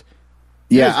field.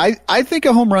 Yeah, I think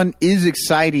a home run is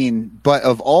exciting, but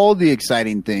of all the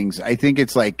exciting things, I think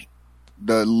it's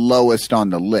the lowest on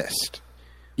the list.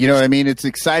 You know what I mean? It's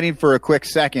exciting for a quick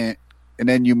second, and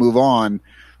then you move on,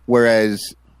 whereas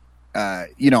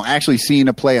actually seeing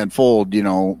a play unfold,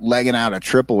 legging out a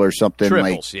triple or something,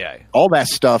 Triples, all that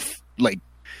stuff,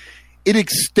 it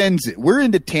extends it. We're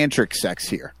into tantric sex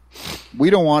here. We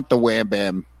don't want the wham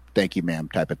bam, thank you ma'am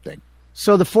type of thing.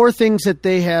 So the 4 things that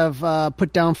they have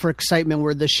put down for excitement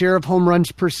were the share of home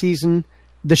runs per season,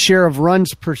 the share of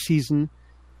runs per season,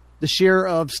 the share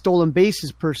of stolen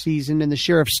bases per season, and the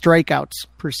share of strikeouts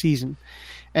per season.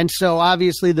 And so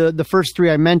obviously the first 3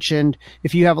 I mentioned,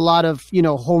 if you have a lot of,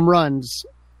 home runs,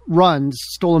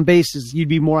 stolen bases, you'd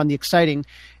be more on the exciting.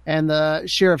 And the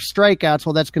share of strikeouts,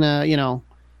 well, that's going to,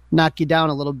 knock you down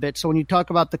a little bit. So when you talk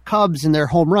about the Cubs and their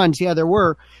home runs, yeah, there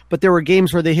were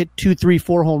games where they hit 2, 3,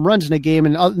 4 home runs in a game,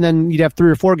 and then you'd have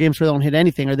 3 or 4 games where they don't hit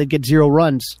anything, or they'd get 0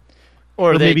 runs.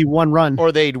 Or maybe 1 run.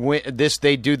 Or they'd win this.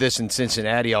 They do this in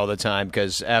Cincinnati all the time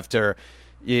because after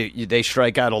they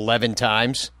strike out 11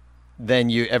 times, then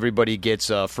everybody gets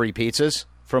free pizzas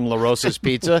from La Rosa's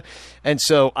Pizza. And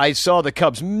so I saw the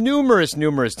Cubs numerous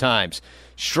times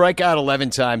strike out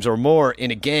 11 times or more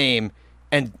in a game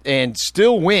and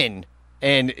still win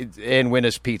and win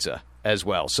us pizza as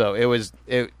well. So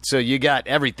so you got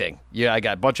everything. Yeah, I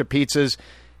got a bunch of pizzas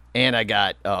and I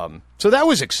got so that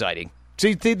was exciting.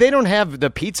 See, they don't have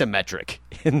the pizza metric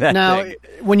in that now, thing.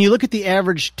 When you look at the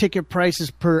average ticket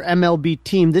prices per MLB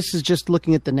team, this is just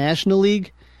looking at the National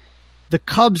League. The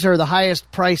Cubs are the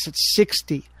highest price at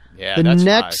 $60. Yeah, the that's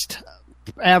next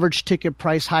average ticket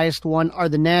price, highest one, are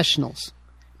the Nationals,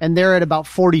 and they're at about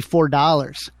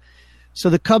 $44. So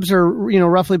the Cubs are,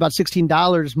 roughly about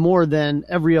 $16 more than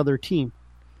every other team.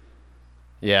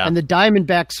 Yeah, and the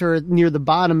Diamondbacks are near the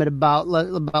bottom at about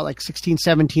like $16,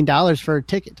 $17 for a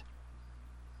ticket.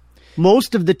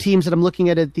 Most of the teams that I'm looking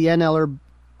at the NL are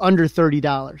under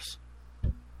 $30.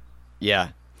 Yeah.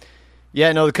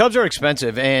 Yeah, no, the Cubs are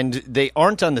expensive, and they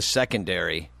aren't on the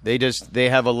secondary. They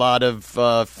have a lot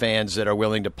of fans that are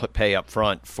willing to pay up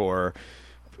front for,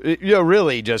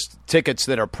 really just tickets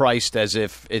that are priced as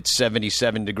if it's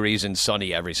 77 degrees and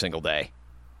sunny every single day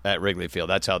at Wrigley Field.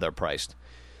 That's how they're priced,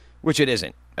 which it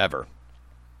isn't ever,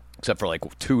 except for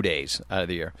like 2 days out of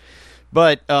the year.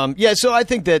 But, so I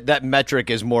think that metric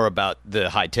is more about the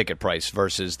high ticket price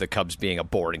versus the Cubs being a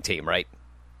boring team, right?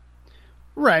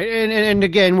 Right, and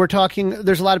again, we're talking,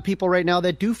 there's a lot of people right now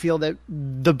that do feel that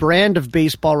the brand of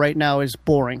baseball right now is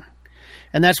boring.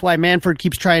 And that's why Manfred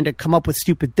keeps trying to come up with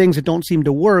stupid things that don't seem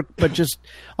to work, but just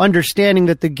understanding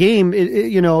that the game,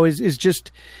 is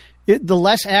just, the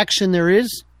less action there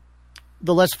is,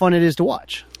 the less fun it is to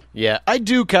watch. Yeah, I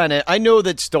know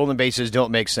that stolen bases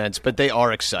don't make sense, but they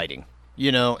are exciting.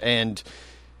 and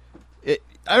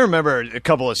I remember a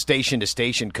couple of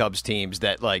station-to-station Cubs teams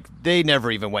that, like, they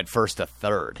never even went first to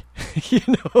third.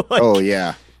 Oh,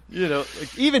 yeah.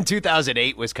 Like, even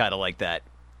 2008 was kind of like that.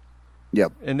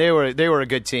 Yep. And they were a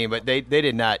good team, but they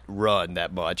did not run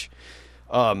that much.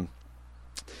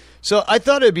 So I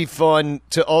thought it'd be fun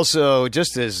to also,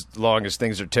 just as long as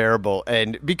things are terrible,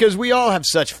 and because we all have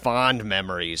such fond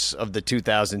memories of the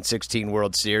 2016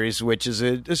 World Series, which is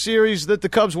a series that the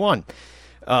Cubs won.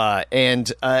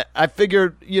 And I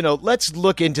figured, let's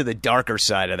look into the darker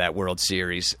side of that World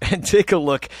Series and take a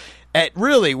look at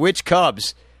really which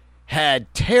Cubs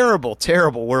had terrible,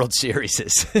 terrible World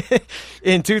Series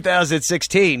in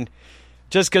 2016,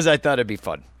 just because I thought it'd be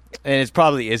fun. And it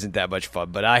probably isn't that much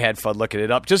fun, but I had fun looking it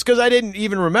up just because I didn't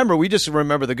even remember. We just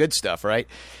remember the good stuff, right?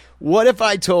 What if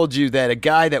I told you that a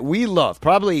guy that we love,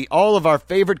 probably all of our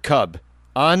favorite Cub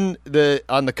on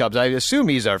the Cubs, I assume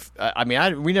he's our.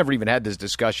 We never even had this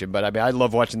discussion, but I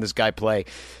love watching this guy play.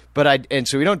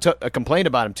 So we don't complain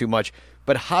about him too much.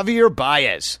 But Javier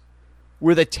Baez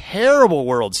with a terrible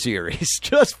World Series,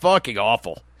 just fucking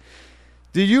awful.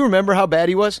 Do you remember how bad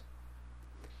he was?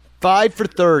 5 for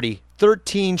 30.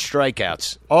 13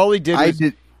 strikeouts. All he did was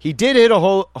he did hit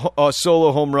a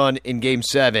solo home run in Game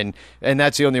 7, and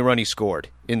that's the only run he scored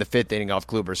in the 5th inning off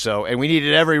Kluber. And we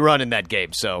needed every run in that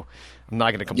game, so I'm not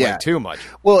going to complain too much.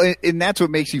 Well, and that's what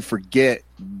makes you forget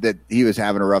that he was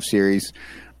having a rough series.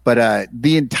 But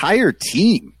the entire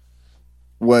team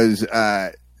was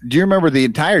do you remember the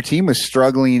entire team was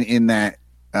struggling in that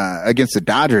against the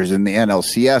Dodgers in the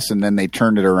NLCS, and then they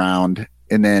turned it around.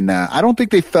 And then I don't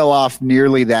think they fell off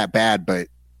nearly that bad, but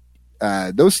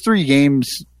those 3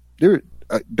 games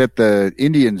that the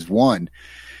Indians won,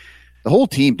 the whole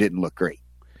team didn't look great.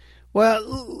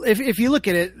 Well, if you look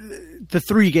at it, the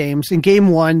 3 games in Game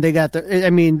 1,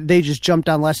 they just jumped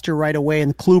on Lester right away,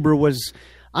 and Kluber was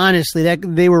honestly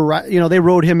they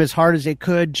rode him as hard as they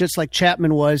could, just like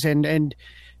Chapman was, and.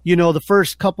 The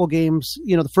first couple games,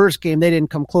 the first game, they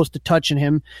didn't come close to touching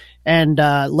him. And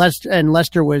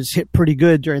Lester was hit pretty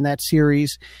good during that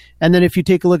series. And then if you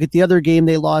take a look at the other game,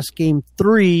 they lost Game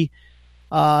 3.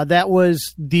 That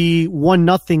was the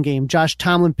 1-0 game. Josh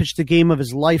Tomlin pitched the game of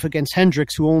his life against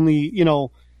Hendricks, who only, you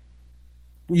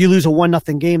lose a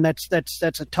 1-0 game. That's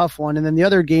a tough one. And then the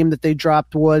other game that they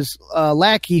dropped was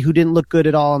Lackey, who didn't look good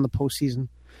at all in the postseason.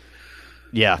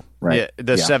 Yeah. Right.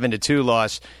 The 7-2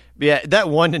 loss. Yeah, that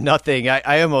 1-0,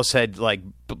 I almost had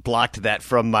blocked that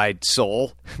from my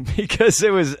soul because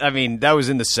it was. That was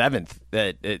in the 7th.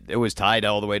 That it was tied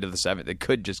all the way to the 7th. It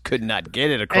could not get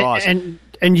it across. And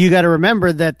you got to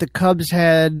remember that the Cubs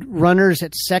had runners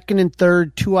at second and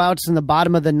third, 2 outs in the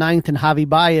bottom of the 9th, and Javi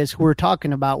Baez, who we're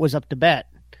talking about, was up to bat,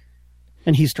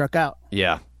 and he struck out.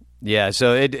 Yeah. Yeah,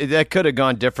 so that could have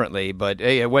gone differently, but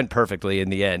hey, it went perfectly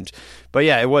in the end. But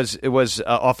yeah, it was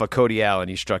off of Cody Allen.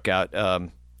 He struck out.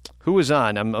 Who was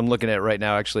on? I'm looking at it right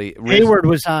now, actually. Hayward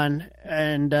was on,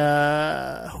 and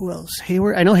who else?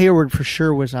 Hayward. I know Hayward for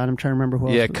sure was on. I'm trying to remember who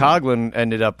else. Yeah, Coughlin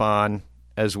ended up on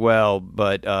as well,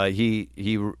 but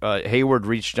Hayward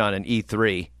reached on an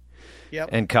E3,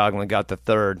 and Coughlin got the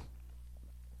third.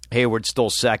 Hayward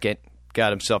stole second,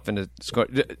 got himself into score.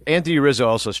 Anthony Rizzo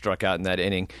also struck out in that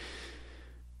inning.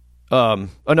 Ben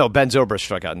Zobrist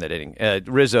struck out in that inning.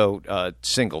 Rizzo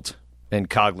singled, and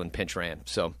Coughlin pinch ran.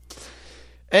 So.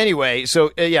 Anyway,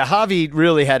 Javi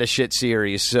really had a shit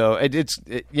series. So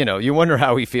you wonder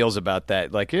how he feels about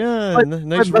that.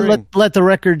 Nice ring. Let the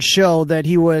record show that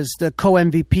he was the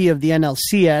co-MVP of the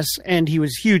NLCS, and he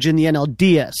was huge in the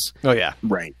NLDS. Oh yeah,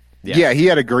 right. Yeah, he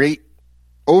had a great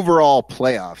overall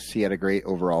playoffs.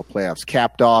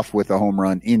 Capped off with a home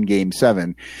run in Game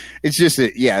 7. It's just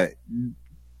that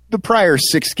the prior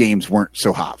 6 games weren't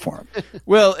so hot for him.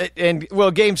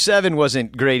 Well, Game 7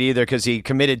 wasn't great either because he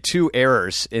committed 2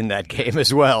 errors in that game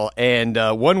as well, and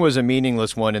one was a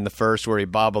meaningless one in the first where he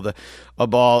bobbled a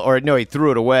ball, he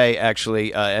threw it away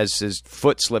actually as his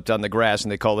foot slipped on the grass,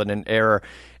 and they called it an error.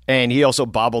 And he also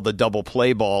bobbled a double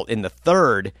play ball in the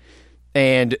third,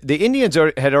 and the Indians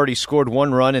had already scored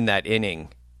 1 run in that inning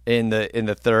in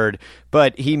the third,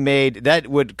 but he made that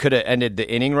could have ended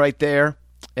the inning right there.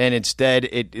 And instead,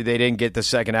 they didn't get the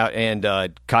second out, and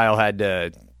Kyle had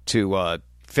to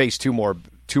face two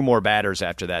more batters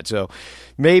after that. So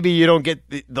maybe you don't get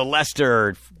the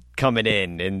Lester coming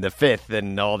in the 5th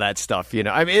and all that stuff.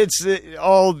 It's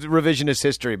all revisionist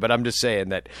history, but I'm just saying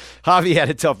that Javi had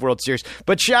a tough World Series.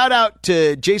 But shout out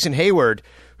to Jason Hayward,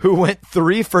 who went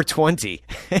 3 for 20,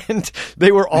 and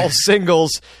they were all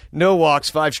singles, no walks,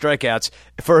 5 strikeouts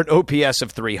for an OPS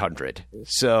of 300.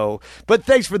 So, but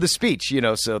thanks for the speech,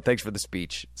 So thanks for the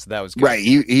speech. So that was good. Right.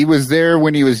 He was there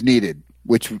when he was needed.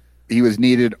 which he was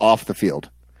needed off the field.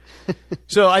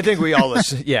 So I think we all,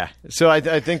 So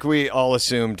I think we all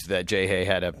assumed that Jay Hay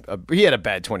had a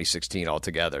bad 2016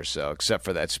 altogether. So except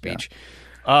for that speech,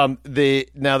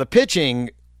 the pitching,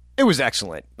 it was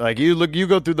excellent. Like you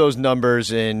go through those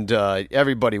numbers, and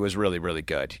everybody was really, really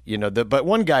good. But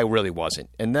one guy really wasn't,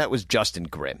 and that was Justin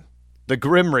Grimm, the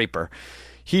Grim Reaper.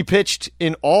 He pitched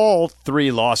in all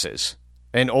 3 losses,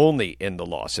 and only in the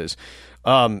losses.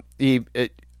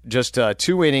 Just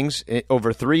 2 innings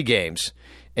over 3 games.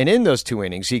 And in those 2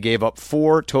 innings, he gave up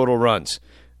 4 total runs,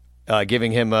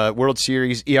 giving him a World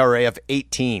Series ERA of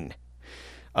 18.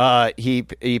 He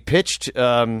pitched.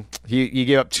 He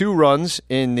gave up 2 runs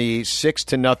in the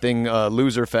 6-0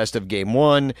 loser fest of Game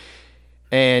 1,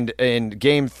 and in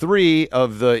Game 3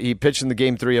 he pitched in the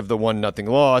Game 3 of the 1-0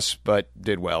 loss, but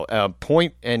did well.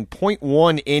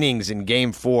 0.1 innings in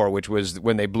Game 4, which was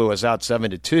when they blew us out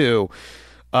 7-2.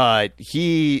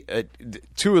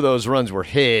 2 of those runs were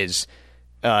his.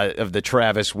 Of the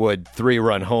Travis Wood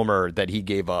 3-run homer that he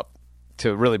gave up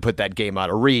to really put that game out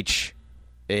of reach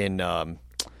in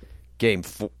game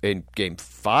 4.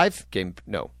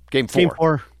 Game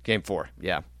 4.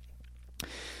 Yeah.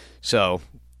 So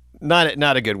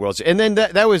not a good World Series. And then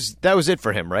that was it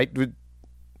for him, right?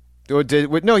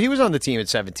 No, he was on the team at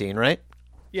 17, right?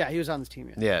 Yeah, he was on the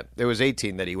team. Yeah, it was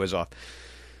 18 that he was off.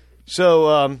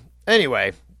 So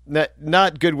anyway.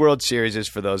 Not good World Series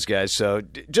for those guys. So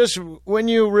just when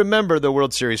you remember the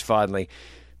World Series fondly,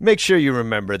 make sure you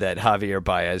remember that Javier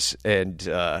Baez and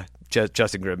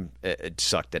Justin Grimm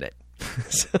sucked in it.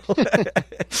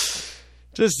 So,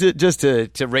 just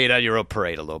to raid on your own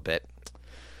parade a little bit.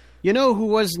 You know who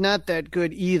was not that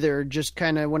good either, just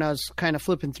kind of when I was kind of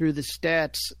flipping through the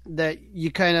stats, that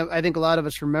I think a lot of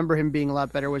us remember him being a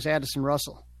lot better, was Addison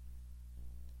Russell.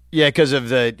 Yeah, because of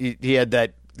he had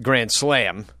that Grand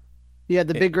Slam. He had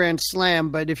the big Grand Slam,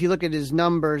 but if you look at his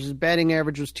numbers, his batting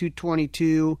average was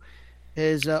 222,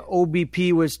 his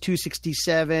OBP was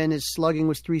 267, his slugging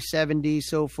was 370,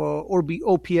 so for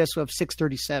OPS of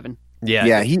 637.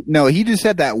 Yeah. He just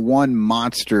had that one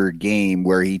monster game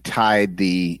where he tied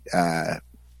Albert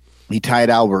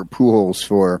Pujols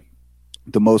for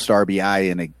the most RBI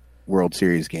in a World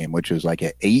Series game, which was like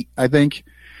at 8, I think.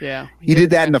 Yeah. He did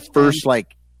that in the first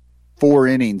 4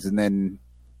 innings, and then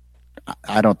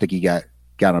I don't think he got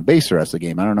on base the rest of the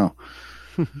game. I don't know.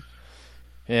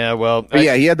 Yeah, well. But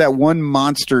he had that one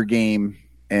monster game,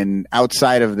 and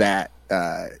outside of that,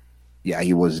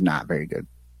 he was not very good.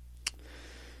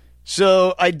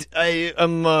 So I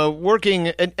am working.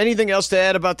 Anything else to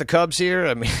add about the Cubs here?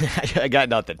 I mean, I got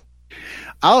nothing.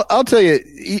 I'll tell you,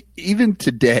 even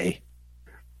today,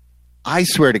 I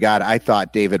swear to God, I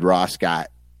thought David Ross got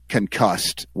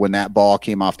concussed when that ball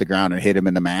came off the ground and hit him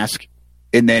in the mask.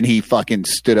 And then he fucking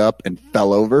stood up and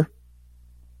fell over.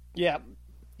 Yeah.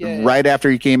 Right after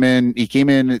he came in. You're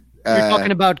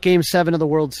talking about Game 7 of the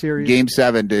World Series. Game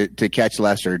 7 to catch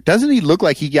Lester. Doesn't he look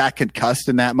like he got concussed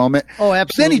in that moment? Oh,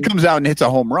 absolutely. Then he comes out and hits a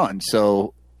home run.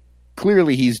 So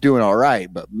clearly he's doing all right.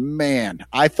 But, man,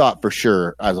 I thought for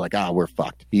sure, I was like, we're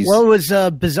fucked. Well, it was a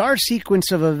bizarre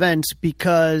sequence of events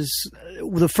because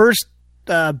the first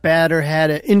batter had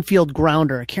an infield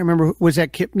grounder. I can't remember. Was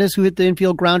that Kipnis who hit the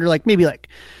infield grounder? Maybe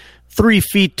 3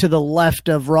 feet to the left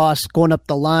of Ross going up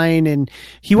the line, and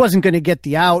he wasn't going to get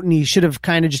the out, and he should have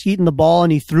kind of just eaten the ball,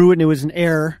 and he threw it, and it was an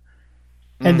error.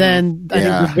 And then I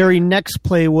think the very next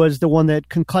play was the one that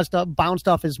bounced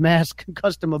off his mask,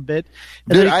 concussed him a bit.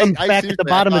 And then he comes back at the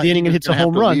bottom of the inning and hits a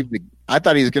home run. I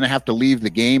thought he was going to have to leave the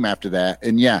game after that.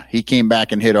 And he came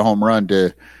back and hit a home run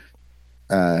to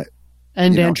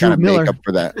Andrew Miller. Make up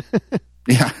for that.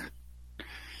 Yeah.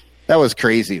 That was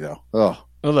crazy, though. Oh.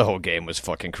 Well, the whole game was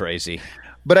fucking crazy.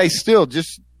 But I still,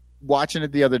 just watching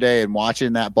it the other day and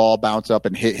watching that ball bounce up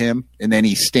and hit him, and then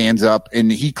he stands up,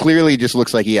 and he clearly just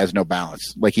looks like he has no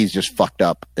balance. Like he's just fucked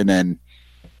up. And then,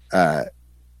 but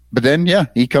then,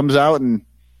 he comes out and,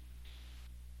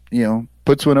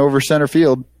 puts one over center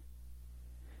field.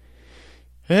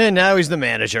 And now he's the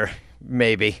manager.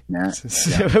 Maybe. Yeah.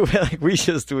 we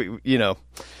shall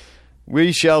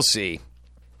see.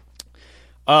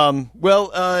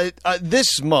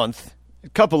 This month, a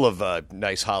couple of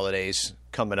nice holidays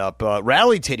coming up.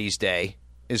 Rally Titties Day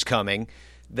is coming.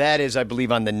 That is, I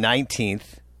believe, on the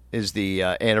 19th is the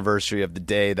anniversary of the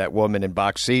day that woman in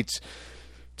box seats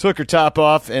took her top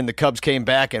off and the Cubs came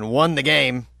back and won the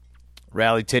game.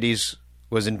 Rally Titties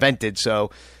was invented,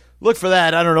 so look for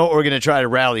that. I don't know what we're going to try to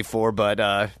rally for, but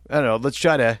I don't know. Let's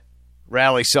try to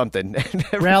rally something.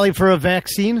 Rally for a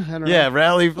vaccine? I don't know. Yeah,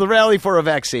 rally for a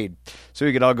vaccine so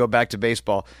we can all go back to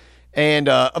baseball. And,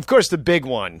 of course, the big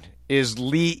one is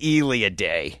Lee Elia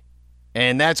Day.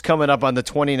 and that's coming up on the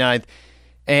 29th.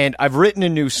 And I've written a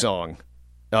new song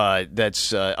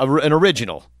that's an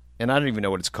original, and I don't even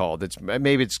know what it's called.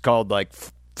 Maybe it's called like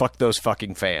 "Fuck Those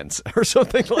Fucking Fans" or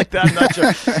something like that. I'm not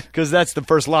sure, because that's the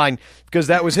first line, because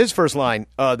that was his first line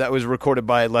that was recorded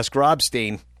by Les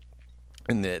Grobstein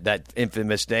in that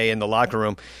infamous day in the locker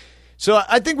room. So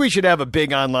I think we should have a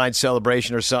big online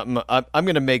celebration or something. I'm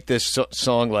going to make this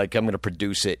song, like I'm going to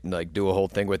produce it and like do a whole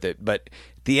thing with it. But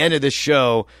at the end of the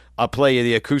show, I'll play you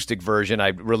the acoustic version. I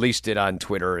released it on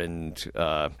Twitter and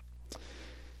on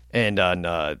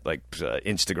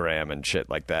Instagram and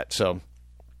shit like that. So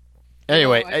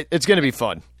anyway, it's going to be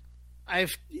fun.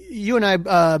 You and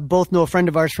I both know a friend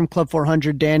of ours from Club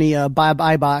 400, Danny Bob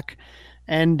Eibach,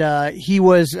 and he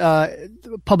was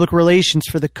public relations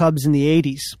for the Cubs in the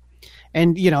 80s.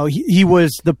 And, you know, he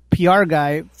was the PR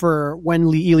guy for when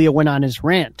Lee Elia went on his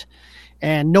rant.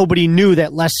 And nobody knew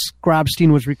that Les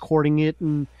Grobstein was recording it,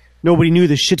 and nobody knew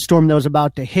the shitstorm that was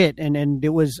about to hit. And it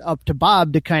was up to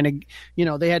Bob to kind of, you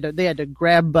know, they had to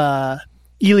grab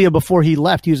Elia before he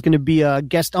left. He was going to be a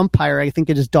guest umpire, I think,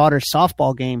 at his daughter's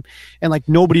softball game. And like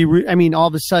nobody, all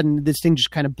of a sudden this thing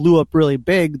just kind of blew up really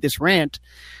big, this rant.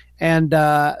 And,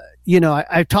 you know,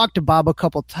 I talked to Bob a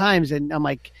couple times, and I'm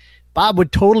like, Bob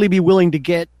would totally be willing to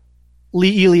get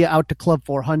Lee Elia out to Club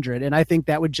 400, and I think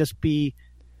that would just be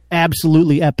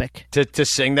absolutely epic. To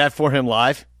sing that for him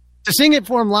live? To sing it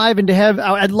for him live, and to have,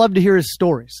 I'd love to hear his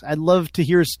stories. I'd love to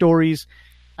hear his stories.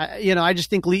 You know, I just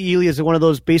think Lee Elia is one of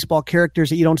those baseball characters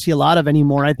that you don't see a lot of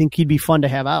anymore. I think he'd be fun to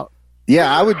have out.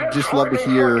 Yeah, I would just love to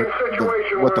hear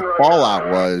what the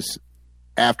fallout was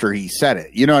after he said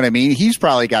it. You know what I mean? He's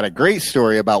probably got a great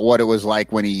story about what it was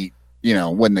like when he, you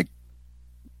know, when the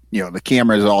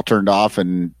cameras all turned off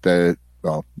and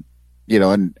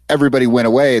and everybody went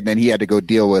away, and then he had to go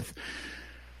deal with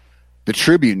the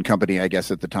Tribune company, I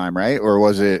guess, at the time, right? Or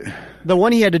was it the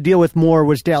one he had to deal with more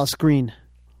was Dallas Green?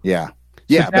 Yeah,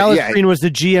 so Dallas Green was the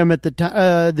GM at the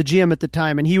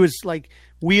time, and he was like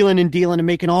wheeling and dealing and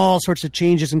making all sorts of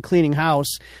changes and cleaning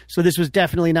house. So this was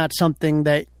definitely not something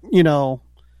that, you know,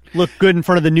 looked good in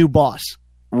front of the new boss.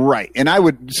 Right, and I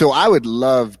would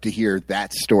love to hear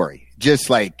that story. Just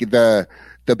like the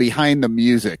behind the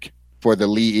music for the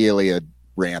Lee Elia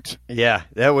rant. Yeah,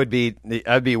 that'd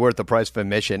be worth the price of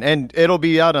admission, and it'll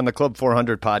be out on the Club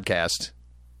 400 podcast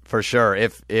for sure.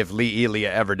 If Lee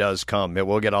Elia ever does come,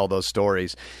 we'll get all those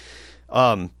stories.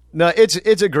 No,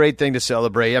 it's a great thing to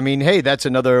celebrate. I mean, hey, that's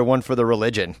another one for the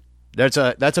religion. That's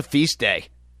a feast day.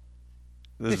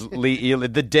 This Lee Elia,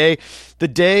 the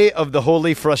day of the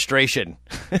holy frustration.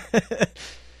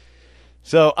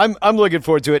 So I'm looking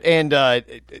forward to it. And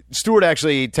Stuart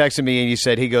actually texted me,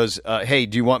 and he goes, hey,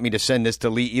 do you want me to send this to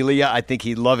Lee Elia? I think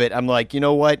he'd love it. I'm like, you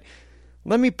know what?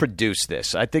 Let me produce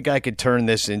this. I think I could turn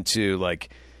this into like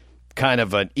kind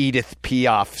of an Edith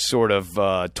Piaf sort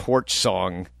of torch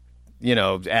song, you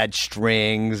know, add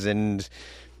strings and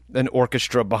an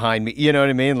orchestra behind me. You know what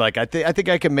I mean? Like I think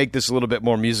I can make this a little bit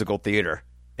more musical theater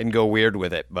and go weird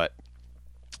with it. But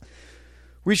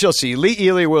we shall see. Lee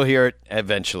Elia will hear it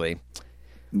eventually.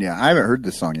 Yeah, I haven't heard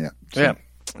this song yet. So yeah.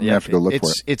 I have to go look for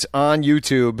it. It's on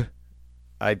YouTube.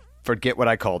 I forget what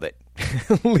I called it.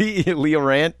 Lee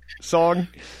Rant song.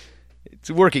 It's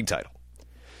a working title.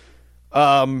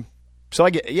 So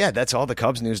that's all the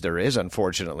Cubs news there is,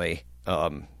 unfortunately.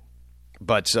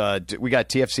 But we got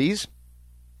TFCs?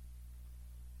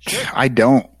 Sure. I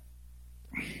don't.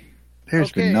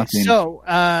 There's been nothing.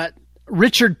 So,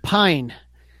 Richard Pine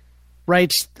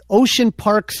writes, Ocean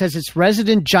Park says its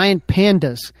resident giant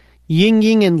pandas, Ying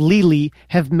Ying and Lily,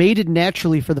 have mated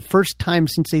naturally for the first time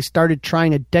since they started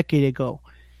trying a decade ago.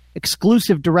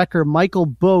 Exclusive director Michael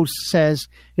Bose says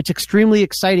it's extremely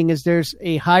exciting as there's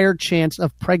a higher chance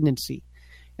of pregnancy.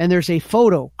 And there's a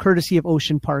photo, courtesy of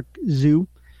Ocean Park Zoo,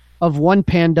 of one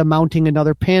panda mounting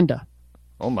another panda.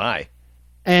 Oh, my.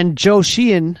 And Joe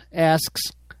Sheehan asks,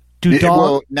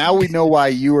 well, now we know why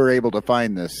you were able to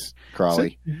find this,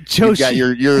 Crawley. So, you've got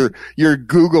your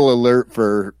Google alert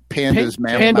for pandas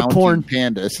panda porn.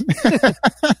 Pandas.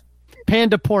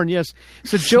 Panda porn, yes.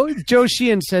 So Joe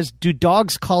Sheehan says, do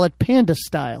dogs call it panda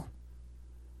style?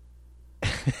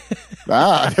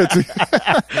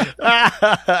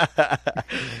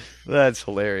 That's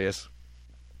hilarious.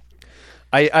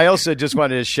 I also just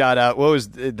wanted to shout out, what was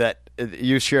that?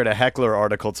 You shared a Heckler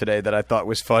article today that I thought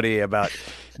was funny about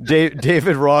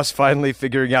David Ross finally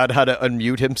figuring out how to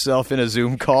unmute himself in a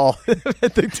Zoom call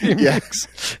at the team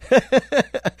mix.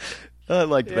 I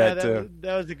liked that too.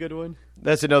 That was a good one.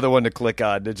 That's another one to click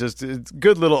on. It's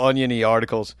good little oniony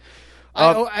articles.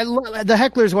 The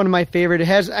Heckler is one of my favorite. It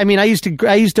has. I mean, I used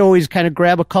to always kind of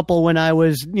grab a couple when I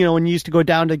was, when you used to go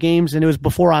down to games, and it was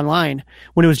before online,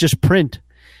 when it was just print.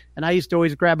 And I used to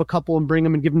always grab a couple and bring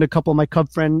them and give them to a couple of my Cub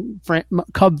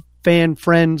fan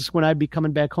friends when I'd be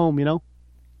coming back home.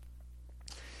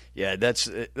 Yeah, that's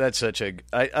such a.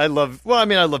 I love. Well, I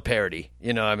mean, I love parody.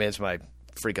 It's my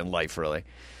freaking life, really.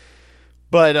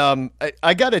 But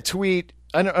I got a tweet.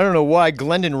 I don't know why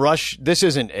Glendon Rush. This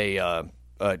isn't a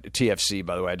TFC,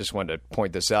 by the way. I just wanted to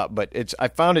point this out. But I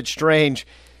found it strange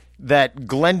that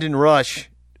Glendon Rush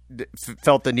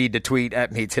felt the need to tweet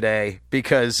at me today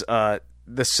because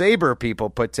the Sabre people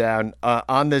put down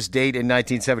on this date in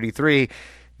 1973,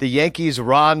 the Yankees'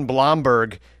 Ron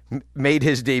Blomberg made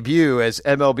his debut as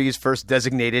MLB's first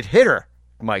designated hitter,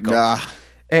 Michael,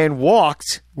 and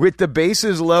walked with the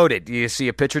bases loaded. Do you see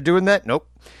a pitcher doing that? Nope.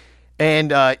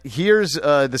 And here's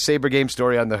the Sabre game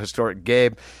story on the historic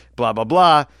game, blah, blah,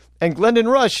 blah. And Glendon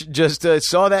Rush just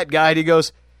saw that guy, and he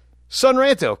goes, "Son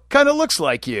Ranto, kind of looks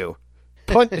like you."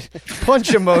 Punch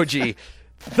emoji,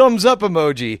 thumbs up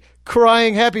emoji,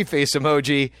 crying happy face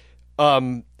emoji,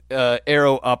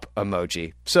 arrow up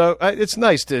emoji. So it's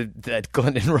nice that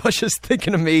Glendon Rush is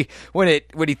thinking of me when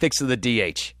he thinks of the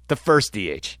DH, the first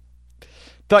DH.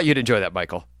 Thought you'd enjoy that,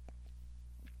 Michael.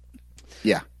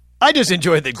 Yeah. I just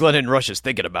enjoyed that Glendon Rush is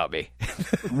thinking about me.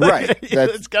 Right.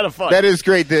 It's kind of fun. That is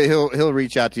great that he'll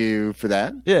reach out to you for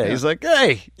that. Yeah, he's like,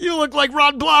 "Hey, you look like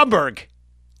Ron Blomberg."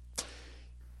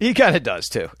 He kind of does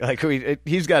too. Like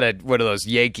he's got one of those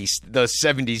those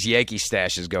 70s Yankee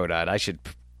stashes going on. I should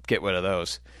get one of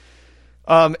those.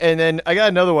 And then I got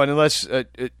another one. Unless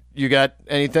you got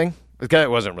anything, it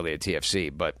wasn't really a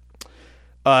TFC, but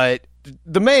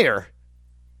the mayor.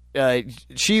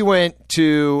 She went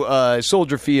to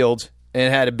Soldier Field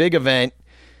and had a big event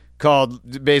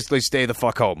called basically "Stay the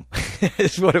fuck home."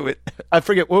 Is what it was. I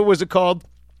forget what was it called.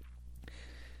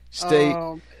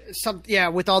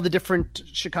 With all the different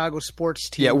Chicago sports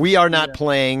teams. Yeah, we are not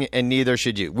playing, and neither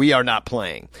should you. We are not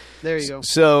playing. There you go.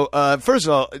 So first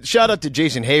of all, shout out to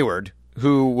Jason Hayward,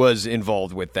 who was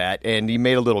involved with that, and he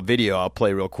made a little video I'll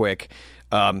play real quick.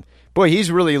 Boy, he's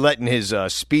really letting his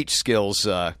speech skills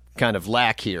kind of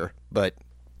lack here, but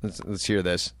let's hear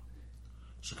this.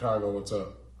 Chicago, what's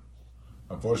up?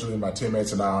 Unfortunately, my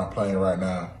teammates and I aren't playing right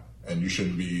now, and you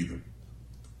shouldn't be either.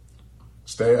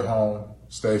 Stay at home,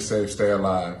 stay safe, stay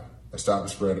alive, and stop the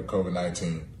spread of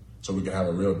COVID-19 so we can have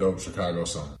a real dope Chicago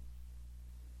summer.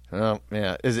 Oh,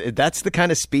 yeah. That's the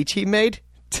kind of speech he made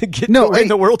to get in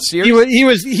the World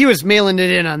Series? He was mailing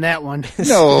it in on that one.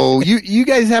 No, you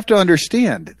guys have to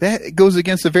understand. That goes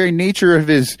against the very nature of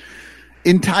his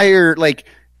entire,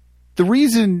 the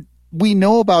reason we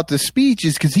know about the speech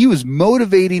is because he was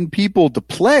motivating people to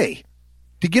play,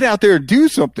 to get out there and do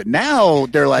something. Now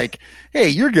they're like, "Hey,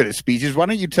 you're good at speeches. Why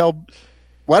don't you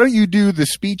do the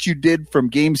speech you did from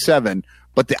Game 7,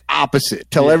 but the opposite?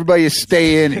 Tell everybody to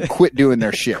stay in and quit doing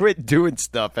their shit. Quit doing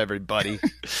stuff, everybody."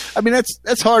 I mean,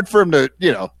 that's hard for him to,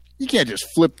 you can't just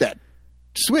flip that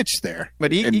switch there.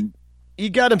 But he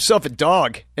got himself a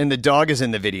dog, and the dog is in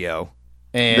the video.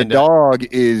 And the dog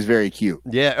is very cute.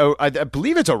 Yeah, I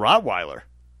believe it's a Rottweiler.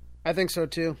 I think so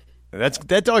too.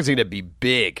 That dog's going to be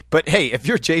big. But hey, if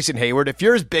you're Jason Hayward, if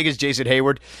you're as big as Jason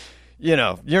Hayward, you're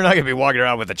not going to be walking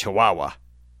around with a Chihuahua.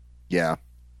 Yeah.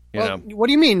 What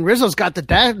do you mean? Rizzo's got the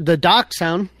doc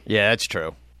sound. Yeah, that's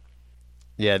true.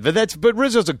 Yeah, but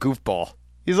Rizzo's a goofball.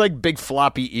 He's like big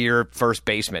floppy ear first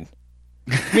baseman.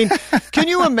 I mean, can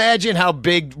you imagine how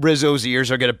big Rizzo's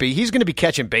ears are going to be? He's going to be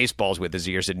catching baseballs with his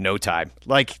ears in no time.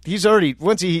 Like he's already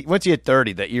once he hit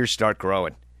 30, the ears start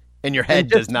growing, and your head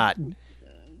does not.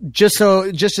 Just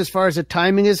as far as the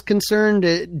timing is concerned,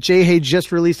 Jay Hay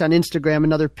just released on Instagram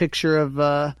another picture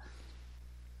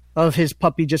of his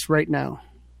puppy just right now.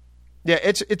 Yeah,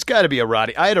 it's got to be a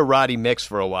Roddy. I had a Roddy mix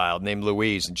for a while named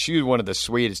Louise, and she was one of the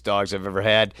sweetest dogs I've ever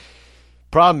had.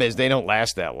 Problem is, they don't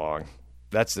last that long.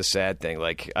 That's the sad thing.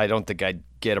 Like, I don't think I'd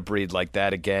get a breed like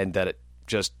that again. That it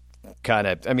just kind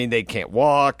of. I mean, they can't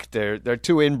walk. They're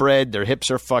too inbred. Their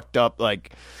hips are fucked up.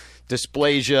 Like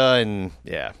dysplasia and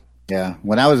yeah. Yeah.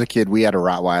 When I was a kid, we had a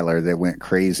Rottweiler that went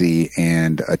crazy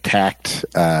and attacked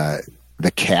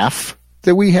the calf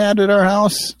that we had at our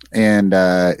house, and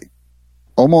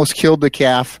almost killed the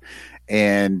calf.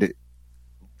 And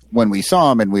when we saw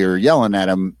him and we were yelling at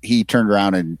him, he turned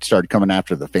around and started coming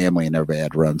after the family, and everybody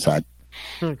had to run inside.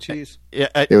 Oh, jeez. Yeah,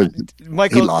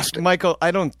 he lost it. Michael,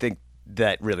 I don't think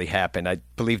that really happened. I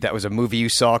believe that was a movie you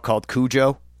saw called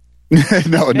Cujo.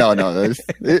 No.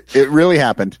 It really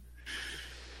happened.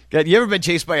 God, you ever been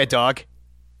chased by a dog?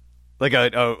 Like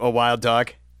a wild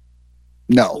dog?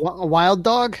 No. A wild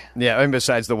dog? Yeah, I mean,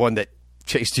 besides the one that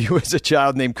chased you as a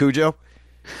child named Cujo?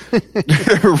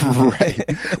 Right.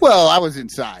 Well, I was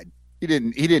inside. He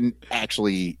didn't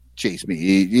actually chase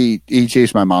me. He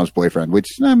chased my mom's boyfriend, which,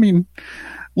 I mean,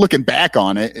 looking back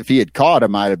on it, if he had caught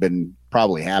him, I'd have been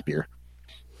probably happier.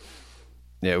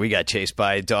 Yeah, we got chased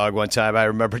by a dog one time. I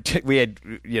remember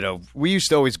we used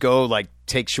to always go like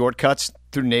take shortcuts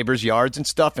through neighbors' yards and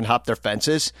stuff and hop their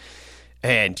fences.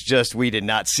 And we did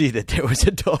not see that there was a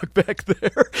dog back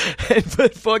there. And the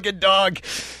fucking dog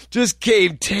just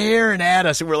came tearing at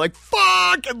us. And we're like,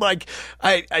 fuck. And like,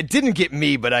 I didn't get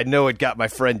me, but I know it got my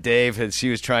friend Dave as he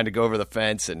was trying to go over the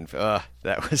fence. And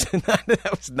that was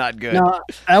not good. No,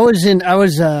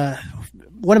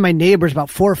 one of my neighbors about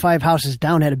 4 or 5 houses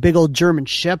down had a big old German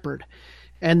Shepherd.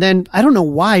 And then I don't know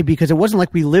why, because it wasn't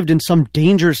like we lived in some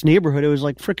dangerous neighborhood. It was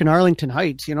like freaking Arlington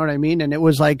Heights, you know what I mean? And it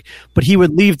was like, but he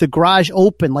would leave the garage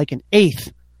open like an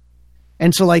eighth.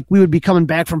 And so like we would be coming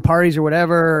back from parties or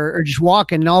whatever, or just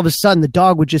walking, and all of a sudden the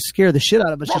dog would just scare the shit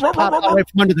out of us, just pop out right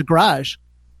from under the garage.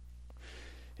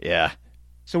 Yeah.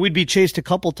 So we'd be chased a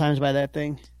couple times by that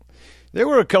thing. There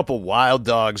were a couple wild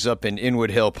dogs up in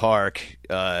Inwood Hill Park.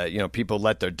 People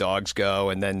let their dogs go,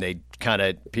 and then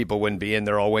people wouldn't be in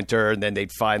there all winter, and then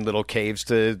they'd find little caves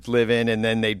to live in, and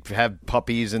then they'd have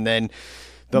puppies, and then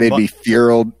they'd be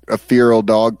a feral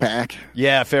dog pack.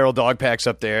 Yeah, feral dog packs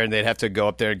up there, and they'd have to go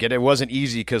up there and get it. It wasn't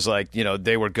easy because,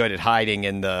 they were good at hiding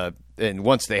and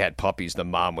once they had puppies, the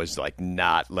mom was like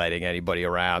not letting anybody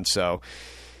around. So,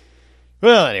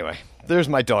 well, anyway, there's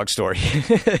my dog story.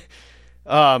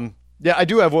 Yeah, I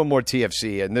do have one more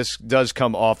TFC, and this does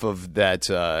come off of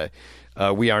that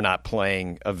We Are Not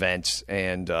Playing event.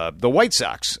 And the White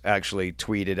Sox actually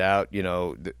tweeted out,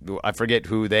 I forget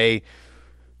who they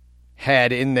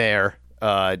had in there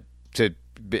to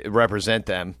represent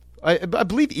them. I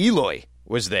believe Eloy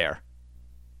was there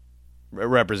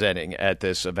representing at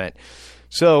this event.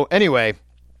 So anyway,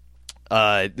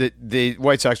 the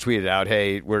White Sox tweeted out,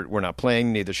 hey, we're not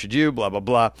playing, neither should you, blah, blah,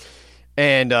 blah.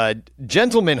 And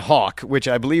Gentleman Hawk, which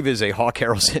I believe is a Hawk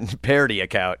Harrelson parody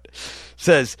account,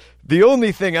 says, the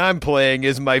only thing I'm playing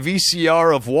is my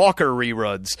VCR of Walker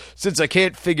reruns, since I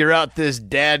can't figure out this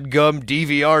dadgum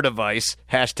DVR device.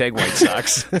 Hashtag White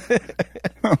Sox.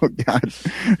 Oh, God.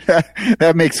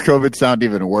 That makes COVID sound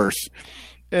even worse.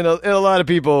 And a lot of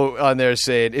people on there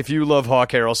saying, if you love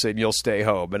Hawk Harrelson, you'll stay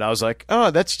home. And I was like, oh,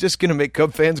 that's just going to make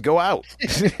Cub fans go out.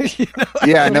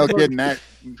 Yeah, no kidding. That.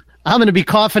 I'm going to be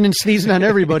coughing and sneezing on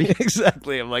everybody.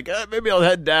 Exactly. I'm like, maybe I'll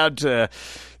head down to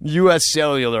U.S.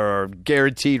 Cellular or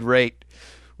Guaranteed Rate,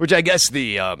 which I guess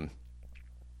the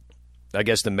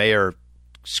mayor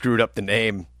screwed up the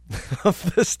name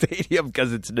of the stadium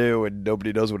because it's new and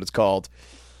nobody knows what it's called.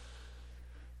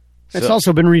 It's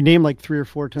also been renamed like 3 or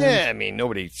 4 times. Yeah, I mean,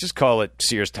 just call it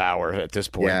Sears Tower at this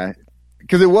point. Yeah,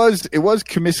 because it was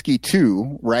Comiskey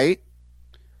 2, right?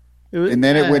 And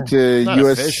then it went to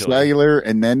U.S. officially. Cellular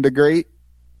and then to Great?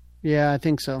 Yeah, I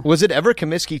think so. Was it ever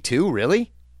Comiskey 2,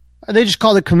 really? They just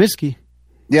called it Comiskey.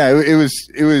 Yeah, it was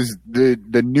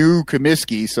the new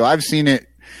Comiskey, so I've seen it.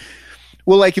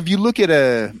 Well, like if you look at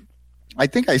I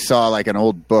think I saw like an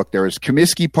old book, there was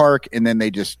Comiskey Park, and then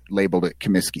they just labeled it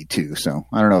Comiskey 2, so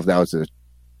I don't know if that was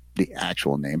the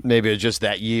actual name. Maybe it was just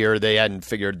that year, they hadn't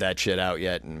figured that shit out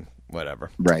yet, and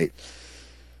whatever. Right.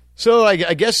 So I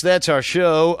guess that's our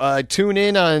show. Tune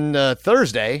in on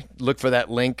Thursday. Look for that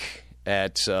link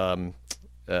at on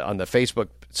the Facebook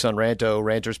Son Ranto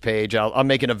Ranters page. I'll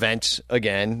make an event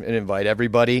again and invite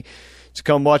everybody to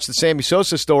come watch the Sammy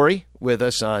Sosa story with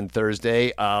us on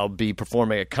Thursday. I'll be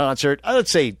performing a concert,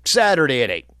 let's say Saturday at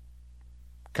 8.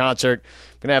 Concert.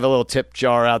 I'm going to have a little tip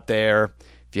jar out there.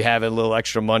 If you have a little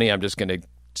extra money, I'm just going to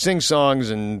sing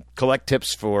songs and collect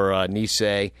tips for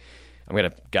Nisei.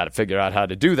 I'm got to figure out how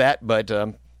to do that, but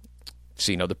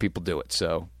seen other people do it.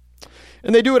 So,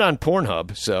 and they do it on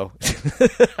Pornhub. So,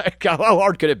 how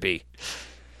hard could it be?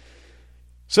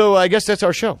 So, I guess that's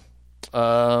our show.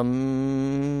 Yeah.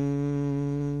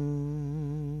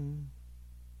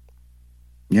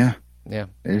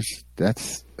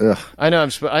 That's. Ugh. I know.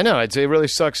 I know. It really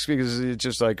sucks because it's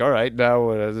just like, all right,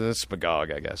 now it's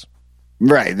Spagog, I guess.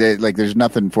 Right. There's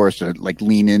nothing for us to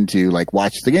lean into,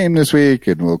 watch the game this week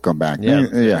and we'll come back.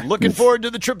 Yeah. Looking forward to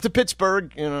the trip to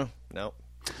Pittsburgh. No.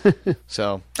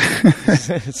 So,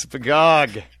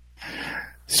 Spagog.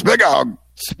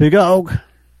 Spagog.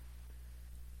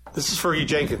 This is Fergie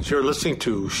Jenkins. You're listening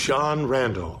to Shawn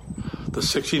Rando, the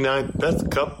 69th Beth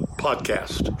Cup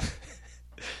podcast.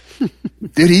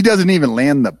 Dude, he doesn't even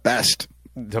land the best.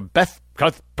 The Beth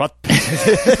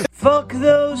Fuck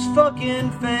those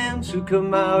fucking fans who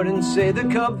come out and say the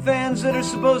Cub fans that are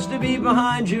supposed to be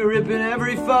behind you, ripping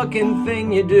every fucking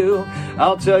thing you do.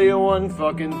 I'll tell you one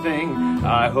fucking thing.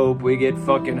 I hope we get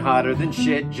fucking hotter than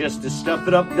shit just to stuff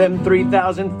it up them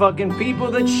 3,000 fucking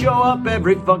people that show up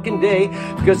every fucking day.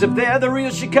 Because if they're the real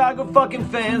Chicago fucking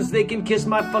fans, they can kiss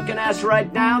my fucking ass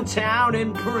right downtown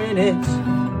and print it.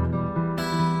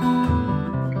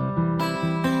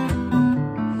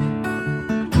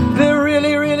 They're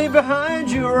really, really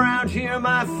behind you around here,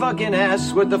 my fucking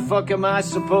ass. What the fuck am I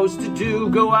supposed to do?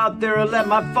 Go out there and let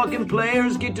my fucking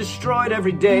players get destroyed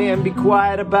every day and be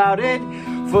quiet about it?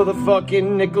 For the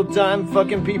fucking nickel-dime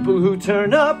fucking people who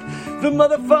turn up, the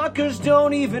motherfuckers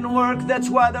don't even work. That's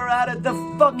why they're out at the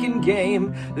fucking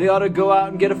game. They ought to go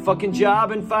out and get a fucking job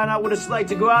and find out what it's like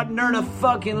to go out and earn a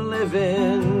fucking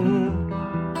living.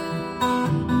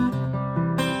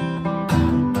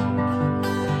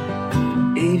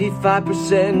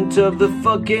 85% of the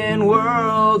fucking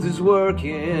world is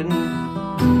working.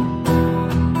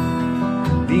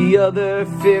 The other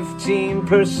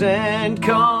 15%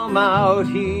 come out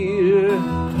here.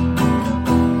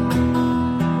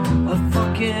 A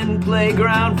fucking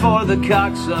playground for the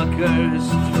cocksuckers.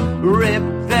 Rip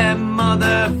them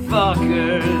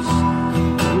motherfuckers.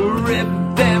 Rip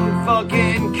them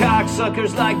fucking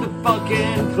cocksuckers like the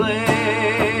fucking players.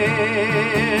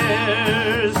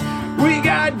 We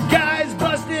got guys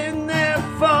busting their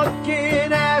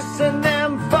fucking ass and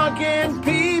them fucking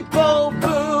people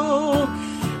boo.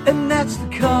 And that's the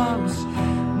Cubs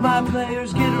my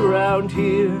players get around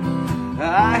here.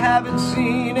 I haven't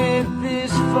seen it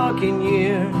this fucking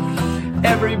year.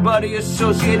 Everybody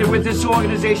associated with this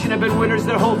organization have been winners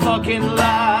their whole fucking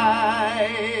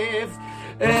life.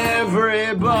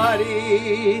 Everybody,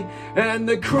 and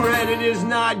the credit is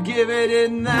not given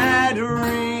in that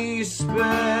respect.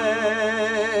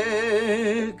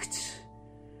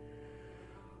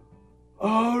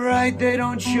 Alright, they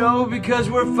don't show because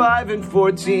we're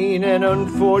 5-14, and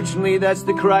unfortunately that's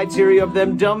the criteria of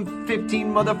them dumb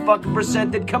 15 motherfucking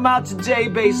percent that come out today,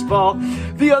 baseball.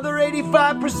 The other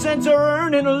 85% are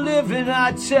earning a living.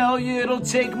 I tell you, it'll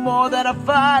take more than a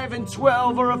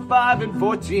 5-12 or a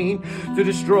 5-14 to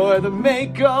destroy the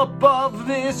makeup of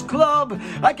this club.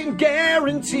 I can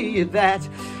guarantee you that.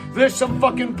 There's some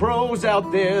fucking pros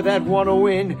out there that want to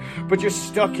win, but you're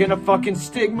stuck in a fucking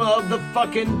stigma of the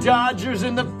fucking Dodgers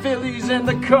and the Phillies and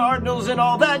the Cardinals and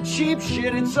all that cheap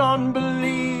shit. It's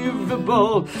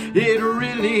unbelievable. It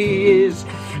really is.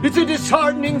 It's a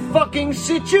disheartening fucking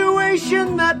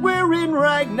situation that we're in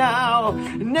right now.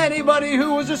 And anybody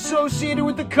who was associated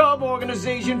with the Cub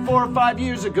organization 4 or 5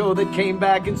 years ago that came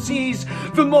back and sees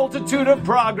the multitude of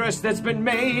progress that's been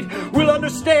made will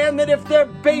understand that if they're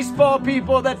baseball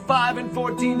people, that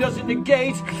 5-14 doesn't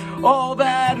negate all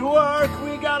that work.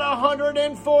 We got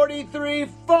 143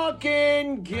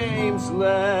 fucking games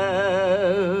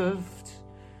left.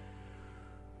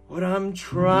 What I'm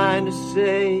trying to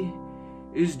say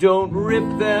is don't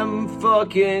rip them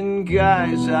fucking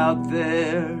guys out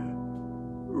there.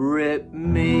 Rip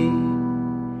me.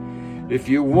 If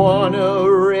you wanna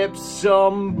rip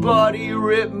somebody,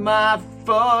 rip my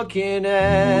fucking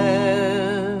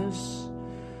ass.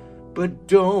 But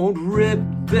don't rip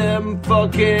them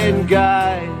fucking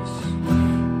guys.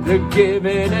 They're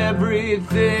giving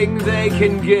everything they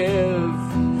can give.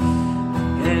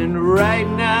 And right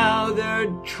now they're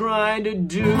trying to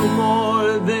do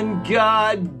more than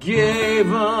God gave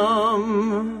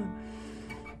them.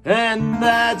 And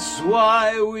that's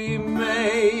why we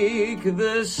make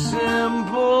the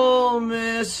simple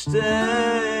mistakes.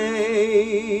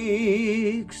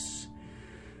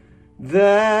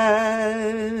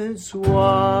 That's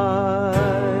why.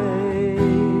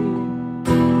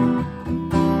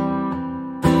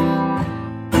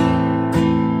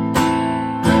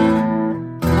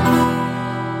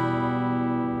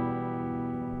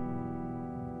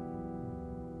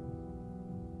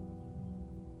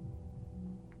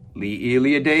 Lee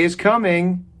Elia Day is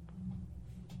coming.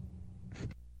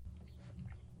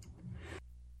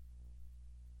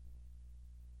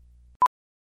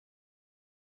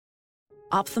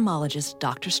 Ophthalmologist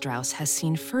Dr. Strauss has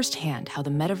seen firsthand how the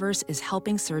metaverse is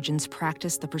helping surgeons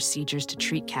practice the procedures to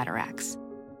treat cataracts.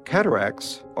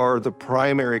 Cataracts are the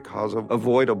primary cause of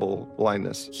avoidable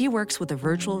blindness. He works with a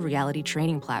virtual reality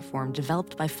training platform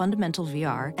developed by Fundamental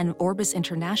VR and Orbis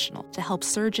International to help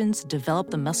surgeons develop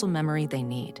the muscle memory they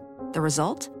need. The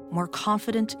result? More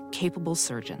confident, capable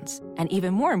surgeons. And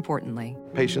even more importantly,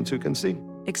 patients who can see.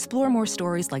 Explore more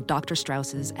stories like Dr.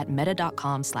 Strauss's at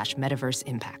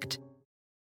meta.com/metaverseimpact.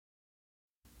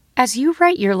 As you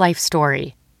write your life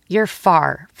story, you're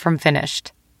far from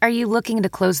finished. Are you looking to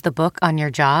close the book on your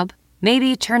job?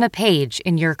 Maybe turn a page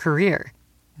in your career?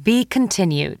 Be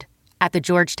continued at the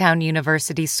Georgetown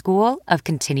University School of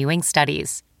Continuing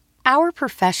Studies. Our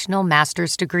professional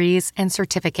master's degrees and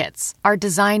certificates are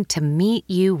designed to meet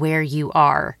you where you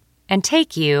are and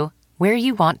take you where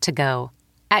you want to go.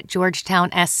 At Georgetown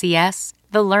SCS,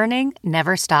 the learning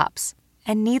never stops,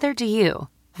 and neither do you.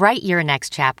 Write your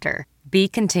next chapter. Be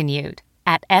continued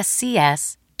at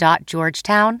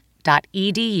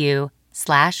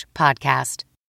scs.georgetown.edu/podcast.